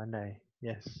over pandai.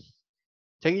 Yes.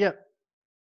 Cari jap.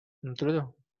 Terus tu.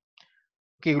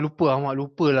 Okay, lupa mak,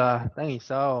 lupalah. Tak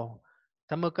risau.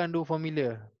 Tambahkan dua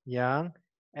formula. Yang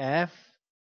F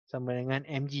sama dengan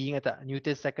mg, ingat tak?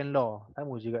 Newton's second law.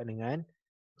 Sama juga dengan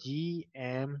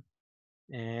GM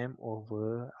m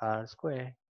over r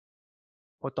square.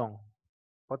 Potong.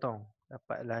 Potong.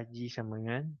 Dapatlah G sama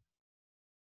dengan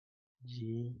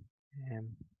GM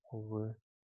over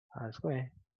r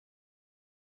square.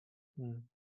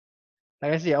 Tak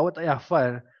kasi, awak tak payah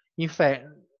hafal. In fact,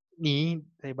 ni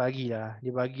saya bagilah. Dia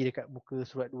bagi dekat muka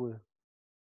surat 2.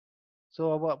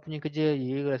 So awak punya kerja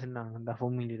je dah senang. Dah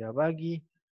formula dah bagi.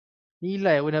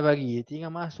 Nilai pun dah bagi. Tinggal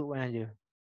masukkan aja.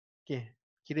 Okay.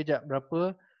 Kira jap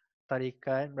berapa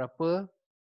tarikan, berapa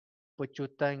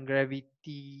pecutan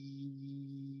graviti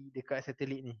dekat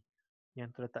satelit ni.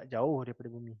 Yang terletak jauh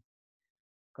daripada bumi.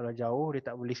 Kalau jauh dia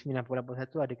tak boleh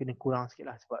 9.81, ada kena kurang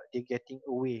sikit lah. Sebab dia getting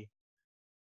away.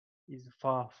 Is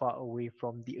far away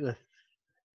from the earth.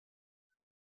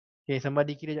 Okay,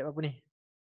 somebody kira jap apa ni.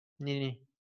 Ni.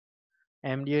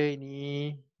 M dia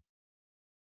ini.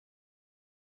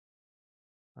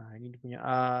 Ini dia punya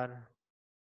R.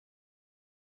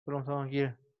 Tolong seorang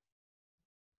kira.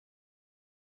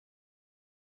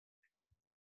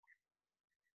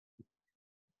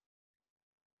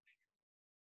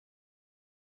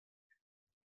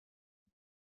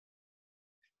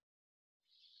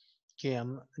 Okay,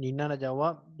 Nina dah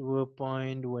jawab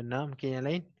 2.26. Okay, yang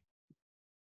lain.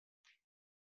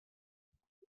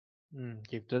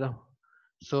 Okay, betul tau.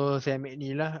 So, saya ambil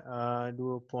ni lah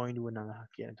 2.26 lah.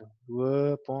 Okay, tu.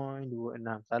 2.26.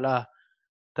 Salah.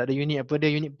 Tak ada unit apa dia,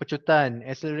 unit pecutan.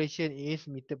 Acceleration is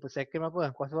meter per second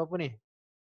apa? Kuasa apa ni?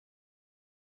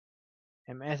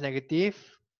 ms negative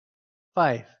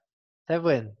 5.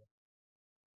 7.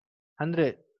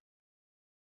 100.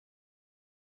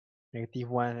 Negative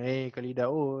 1. Kali dah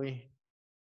oi.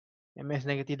 ms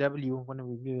negative w. Mana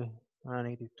benda?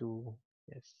 Negative 2.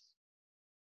 Yes.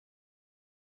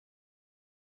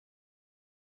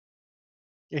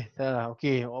 Salah.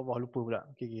 Okay, Allah lupa pula.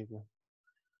 Okay.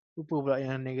 Lupa pula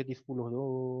yang negatif 10 tu.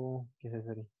 Okay,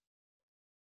 sorry.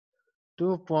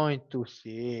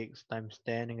 2.26 times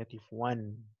 10 negative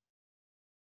 1.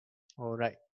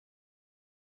 Alright.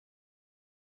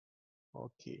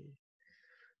 Okay.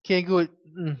 Okay, good.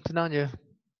 Senang je.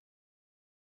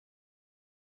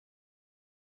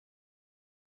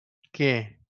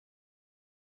 Okay.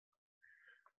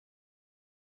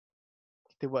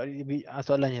 Kita buat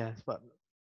soalan je sebab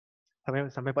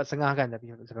sampai 4.5 kan, tapi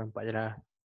sampai 4 je lah.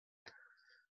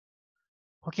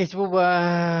 Okay, cuba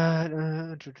buat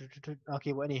okay,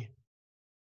 buat ni.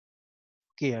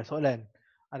 Okay, soalan.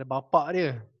 Ada bapak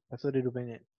dia. Lepas tu ada 2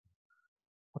 planet.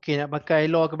 Okay, nak pakai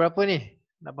law ke berapa ni?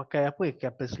 Nak pakai apa?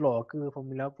 Kepler's law ke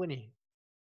formula apa ni?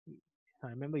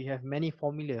 Remember you have many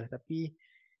formula, tapi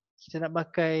kita nak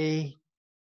pakai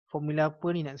formula apa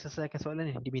ni nak selesaikan soalan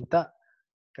ni? Dia minta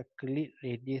calculate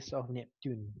radius of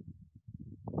Neptune.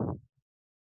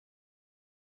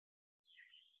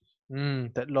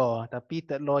 Third law. Tapi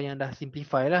third law yang dah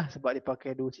simplify lah sebab dia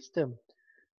pakai dua sistem.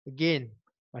 Again,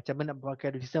 macam mana nak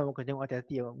pakai dua sistem, awak kena tengok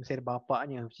hati-hati. Mesti ada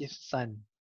bapaknya, which is sun.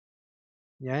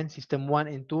 Yang sistem 1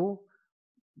 and 2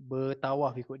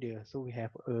 bertawaf ikut dia. So we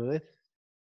have Earth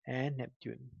and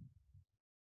Neptune.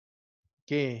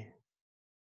 Okay.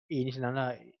 Ni senang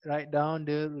lah. Write down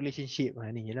the relationship.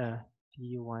 Ni je lah.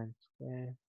 T1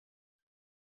 square.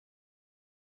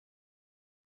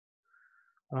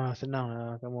 Senang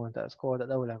lah kamu. Tak score tak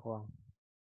tahulah korang.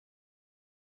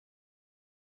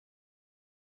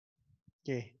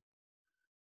 Okay.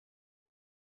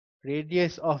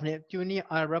 Radius of Neptune ni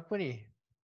R berapa ni?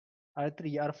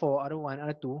 R3, R4, R1,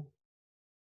 R2.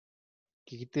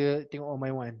 Okay, kita tengok one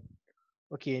by one.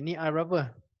 Okay, ni R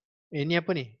berapa? Ni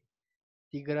apa ni?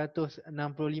 365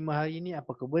 hari ni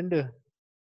apa ke benda?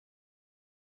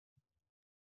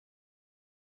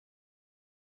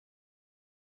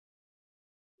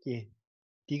 Okay.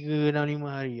 365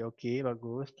 hari. Okay,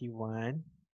 bagus. T1.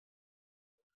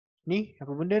 Ni,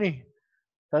 apa benda ni?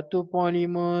 1.5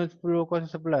 10 kuasa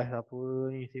 11. Apa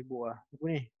ni, sibuk lah. Apa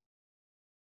ni?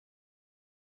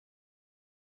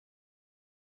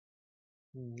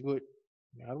 Good.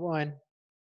 Apa kan?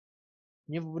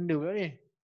 Ni apa benda pula ni?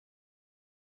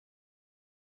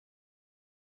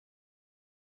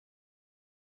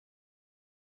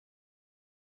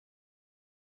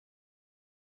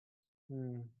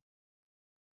 Hmm.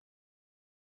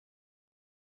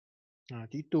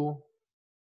 T2.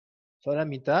 Soalan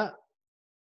minta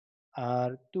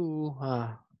R2.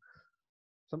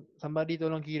 Somebody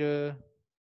tolong kira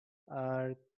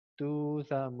R2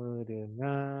 sama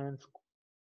dengan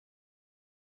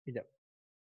sekejap.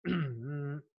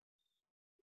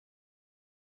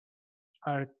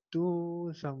 R2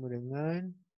 sama dengan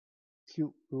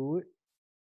cube root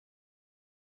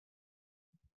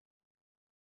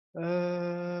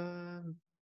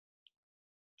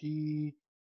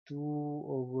T2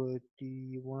 over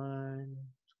T1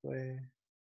 square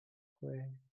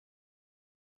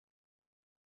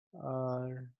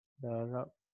R darab.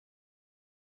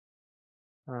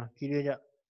 Kira sekejap.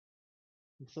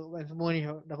 Masukkan semua ni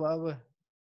dapat apa?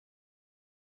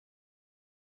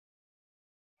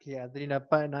 Okay, tadi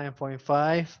dapat 9.5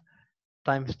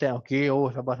 times 10. Okay,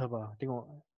 sabar. Tengok.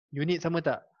 Unit sama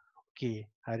tak? Okay,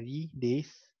 hari, days.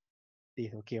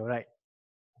 Okay, alright.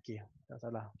 Okay, tak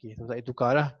salah. Okay, so tak payah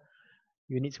tukar lah.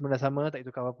 Unit semua dah sama, tak payah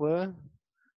tukar apa-apa.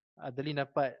 Adeline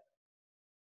dapat.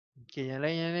 Okay, yang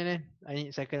lain. I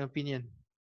need second opinion.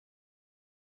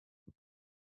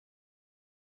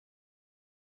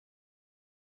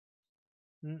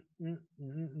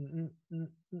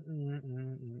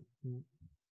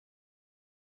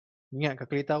 Ingat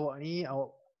kalkulator awak ni,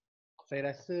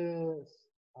 saya rasa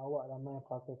awak ramai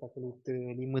pakai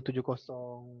kalkulator 570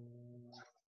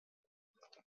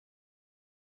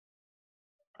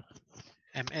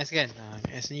 MS kan.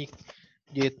 MS ni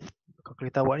dia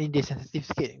kalkulator awak ni dia sensitif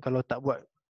sikit. Kalau tak buat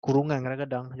kurungan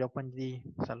kadang-kadang jawapan jadi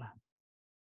salah.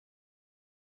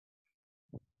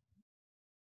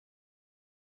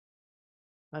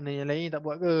 Mana yang lain tak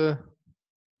buat ke?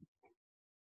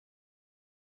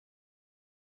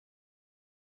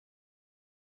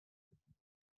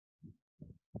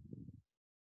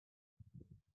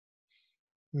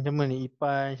 Macam mana ni?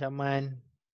 Ipan, Syaman.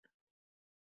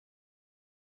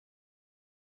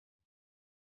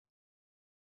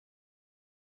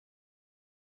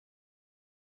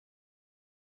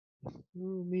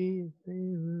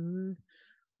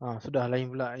 Sudah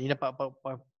lain pula. Ini dapat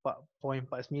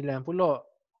 4.49 pula.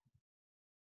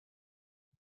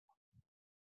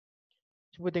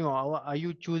 Cuba tengok awak, are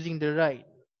you choosing the right?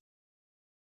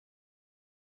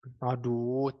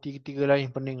 Aduh, tiga-tiga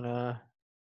lain pening lah.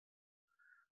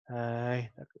 Hai,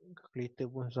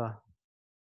 kalkulator pun susah.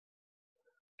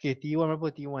 Okay, T1 berapa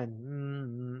T1?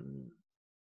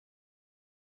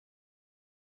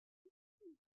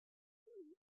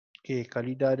 Okay,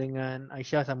 Khalida dengan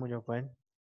Aisyah sama jawapan.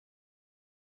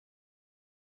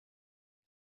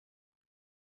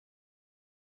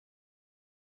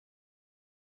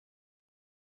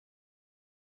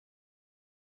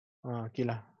 Okay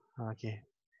lah. Okay.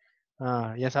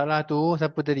 Yang salah tu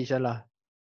siapa tadi salah?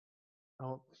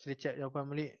 Awak sila check jawapan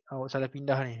balik. Awak salah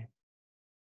pindah ni.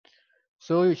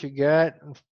 So you should get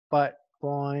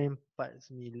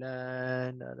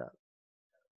 4.49 darab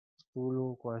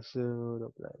 10 kuasa 12.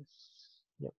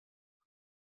 Yep.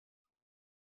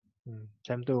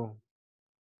 Macam tu.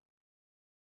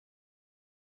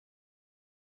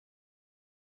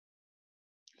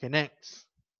 Okay, next.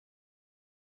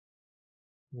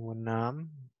 Nombor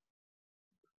 6.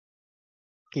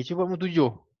 Okay, cuba nombor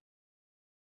 7.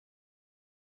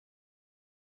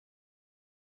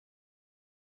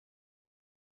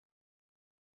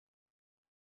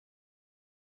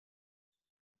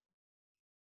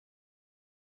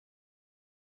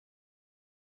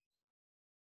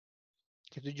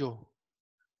 Okay, 7.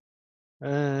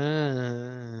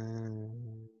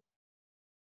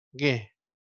 Okay.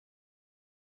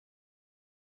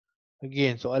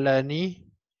 Again, soalan ni.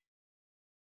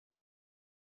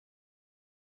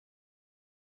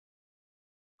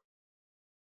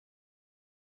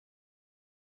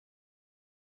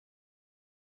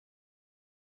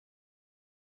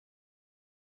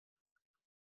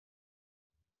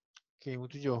 Okay,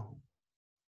 nombor 7.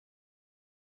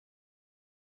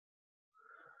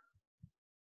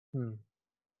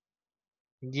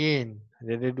 Again,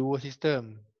 ada dua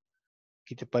sistem.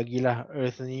 Kita bagilah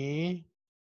Earth ni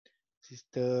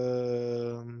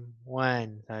sistem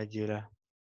 1 sajalah.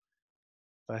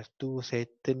 Lepas tu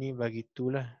Saturn ni bagi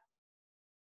 2 lah.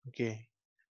 Okay.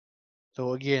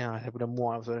 So again, saya dah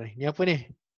muak soalan ni. Ni apa ni?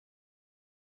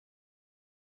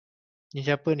 Ni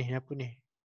siapa ni? Siapa ni?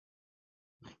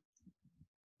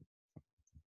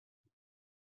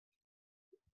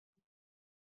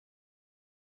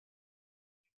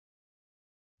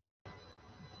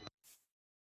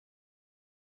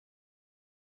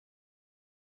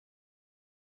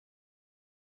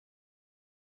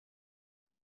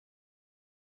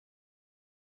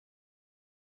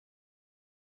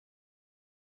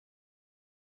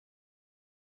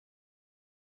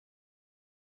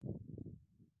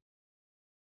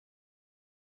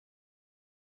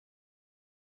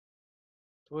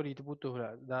 Sorry, terputus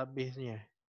pula. Dah habis ni eh.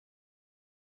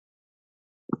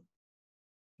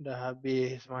 Dah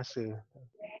habis masa.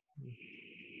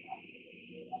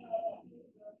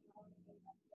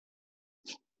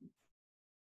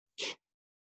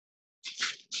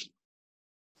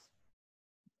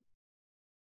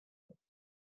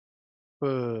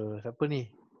 Apa? Siapa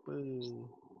ni? Apa?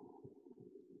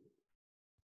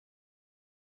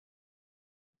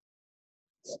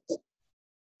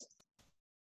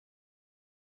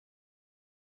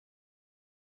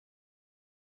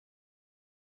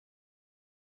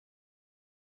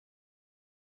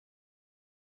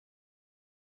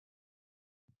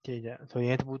 Okay, sekejap.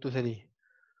 Sorry, terputus tadi.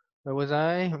 Where was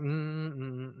I?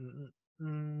 Mm.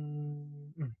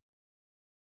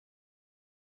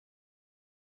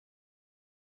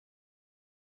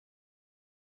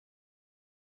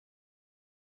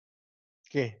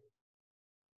 Okay.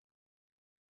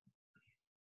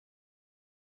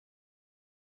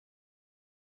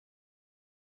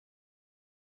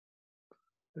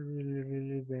 Really,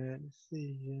 really bad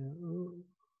decision. Ooh.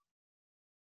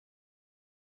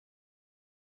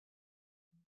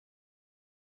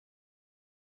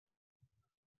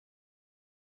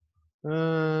 Uh,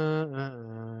 uh,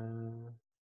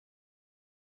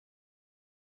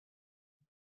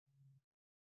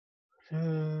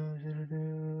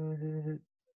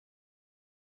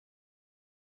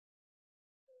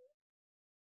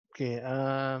 Okay,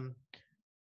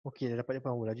 okay, dah dapat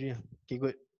depan laju je. Okay,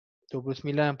 good.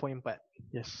 29.4.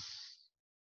 Yes.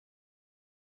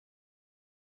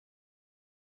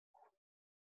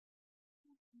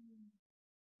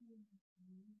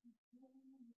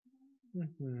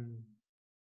 Mhm.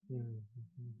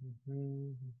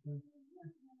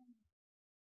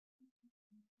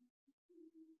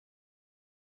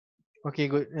 Okay,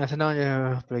 good. Yang senang je.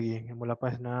 Apa lagi? Yang bola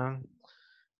lepas senang.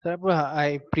 Tak apa lah.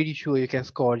 I pretty sure you can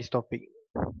score this topic.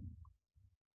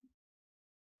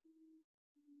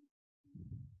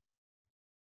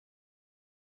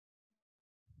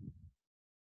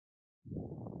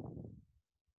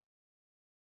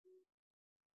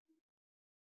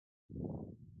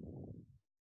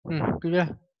 Tu je lah.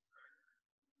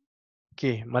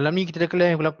 Okay, malam ni kita dah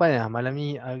clear yang pukul 8 lah. Malam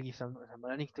ni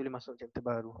malam ni kita boleh masuk chapter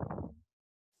baru.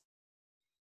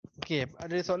 Okay,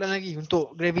 ada soalan lagi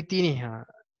untuk gravity ni.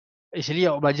 Actually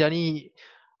awak belajar ni,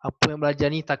 apa yang belajar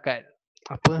ni takat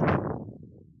apa?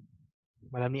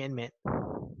 Malam ni NMAT.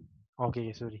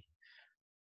 Okay, sorry.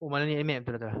 Oh, malam ni NMAT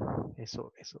betul-betul.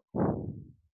 Esok.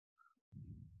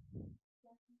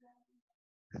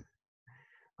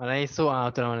 Malam esok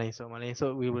betul lah malam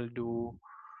esok we will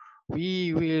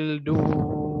do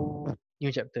new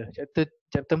chapter.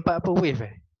 Chapter 4 apa?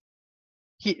 Wave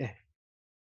Heat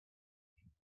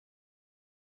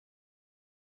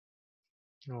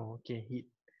Oh, okay, heat.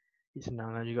 Heat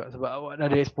senang lah juga sebab awak dah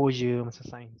ada exposure masa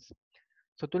sains.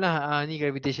 So itulah ni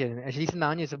gravitation. Actually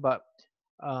senangnya sebab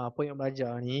apa yang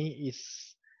belajar ni is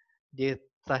dia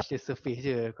touch the surface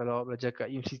je. Kalau belajar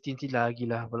kat universiti nanti lagi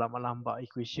lah berlambak-lambak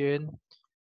equation,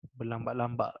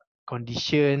 berlambak-lambak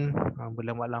condition,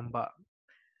 berlambak-lambak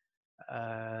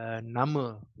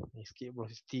nama. Sikit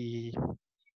velocity,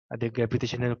 ada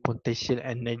gravitational potential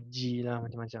energy lah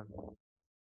macam-macam.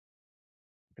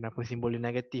 Kenapa simbol dia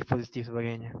negatif, positif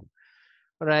sebagainya.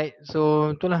 Alright,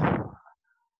 so itulah.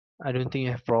 I don't think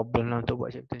you have problem lah untuk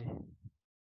buat chapter ni.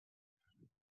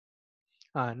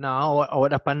 Now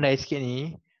awak dah pandai sikit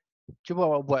ni.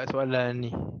 Cuba awak buat soalan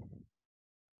ni.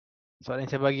 Soalan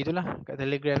yang saya bagi tu lah kat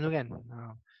Telegram tu kan.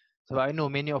 Sebab I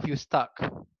know many of you stuck.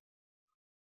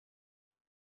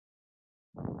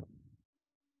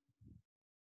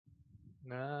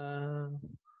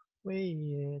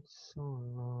 Wait so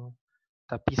long.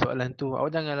 Tapi soalan tu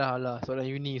awak janganlah alah soalan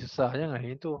uni susah, jangan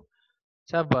itu.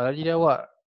 Sabarlah diri awak.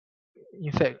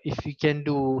 In fact if you can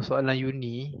do soalan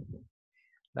uni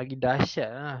lagi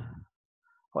dahsyat lah.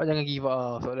 Awak jangan give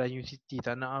up soalan universiti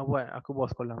tak nak buat. Aku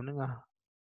bawa sekolah menengah.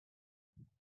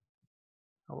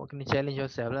 Awak kena challenge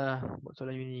yourself lah buat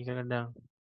soalan uni kadang-kadang.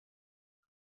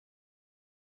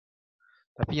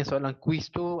 Tapi yang soalan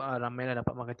quiz tu ramailah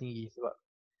dapat markah tinggi sebab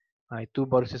itu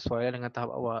baru sesuai dengan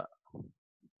tahap awak.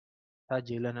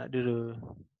 Sajalah nak dera.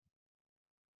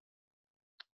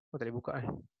 Oh tak boleh buka ni.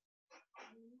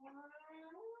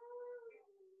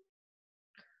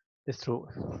 Dia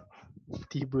stroke.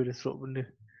 Tiba dia stroke benda.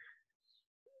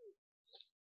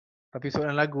 Tapi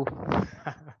soalan lagu.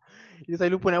 Itu saya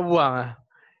lupa nak buang lah.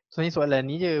 Sebenarnya soalan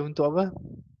ni je untuk apa?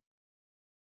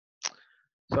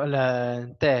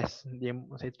 Soalan test. Dia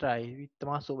saya try.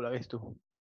 Termasuk pula kat situ.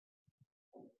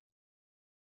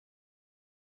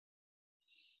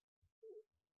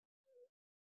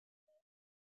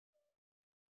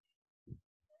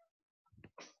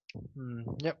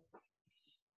 Yep.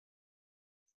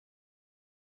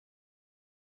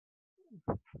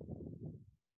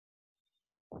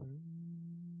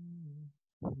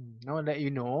 Now let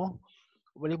you know.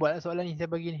 Boleh buat lah soalan ni saya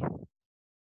bagi ni.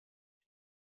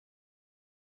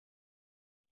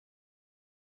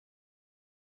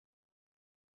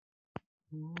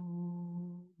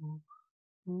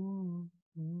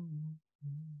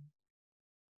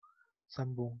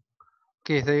 Sambung.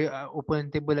 Okay, saya open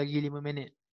table lagi 5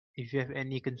 minit. If you have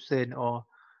any concern or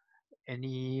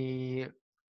any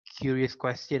curious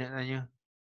question nak tanya.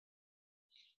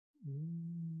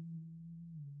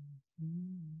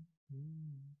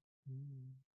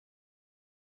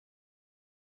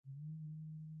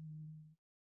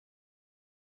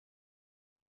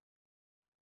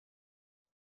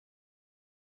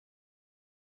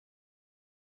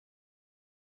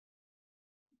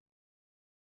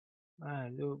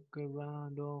 I look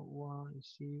around, don't want to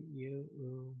see you.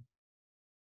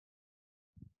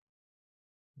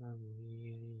 I'm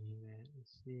really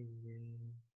missing you.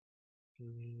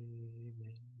 Really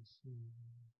missing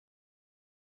you.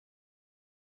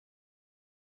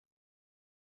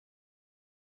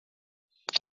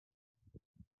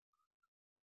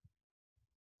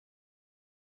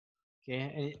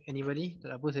 Okay, anybody?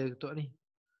 Tak apa saya ketuk ni.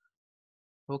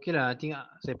 Okay lah, I think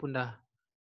saya pun dah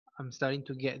I'm starting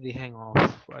to get the hang of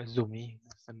Zoom ni.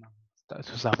 Senang. Tak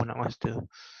susah pun nak master.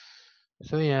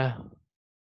 So yeah.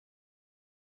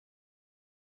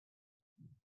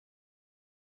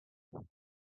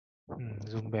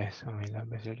 Zoom best. Alhamdulillah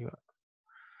best juga.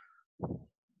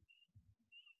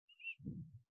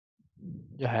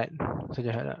 Jahat. Saya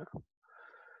jahat lah.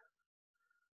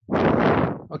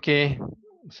 Okay.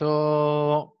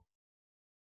 So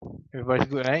everybody's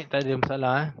good, right? Tak ada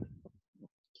masalah.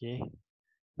 Okay.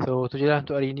 So tu je lah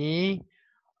untuk hari ni.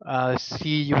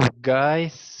 See you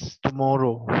guys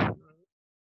tomorrow.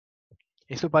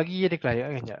 Esok pagi ada kelas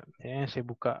kan sekejap. Saya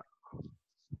buka.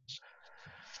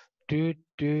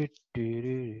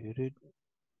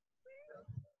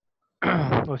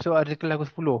 Oh, so ada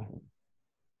kelas pukul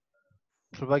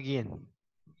 10. 10 pagi kan.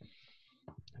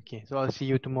 Okay, so I'll see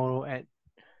you tomorrow at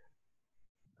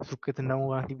suka tendang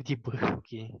orang tiba-tiba.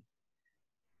 Okay.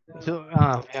 So we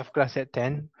have class at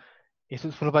 10.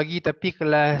 Esok 10 pagi tapi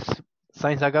kelas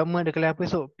sains agama ada kelas apa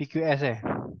esok? PQS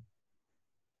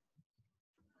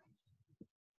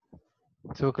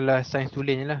So kelas sains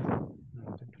tulen je lah.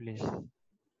 Tulen je.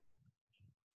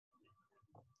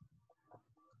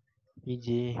 PJ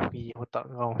otak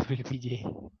kau PJ.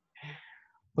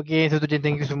 Okay, so tu je,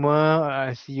 thank you semua.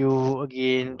 See you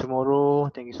again tomorrow.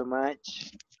 Thank you so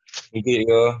much. Thank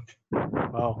you.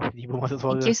 Wow, tiba masuk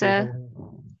suara. Thank you, sir.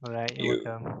 Alright, You. you're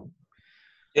welcome.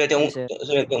 Ya, tengok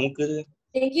muka tu.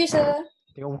 Thank you, sir.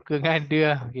 Tengok muka kan ada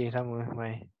lah. Okay, sama.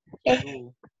 Bye.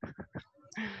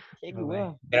 Cikgu Bye-bye.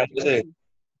 lah. Kenapa saya?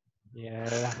 Ya,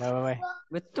 bye-bye.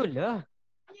 Betul lah.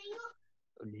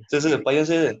 Sir, payung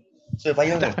sir. Sir,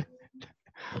 payung tu.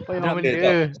 Apa yang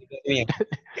benda?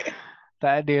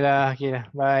 Tak ada lah. Okay lah.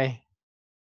 Bye.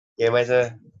 Okay, bye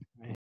sir.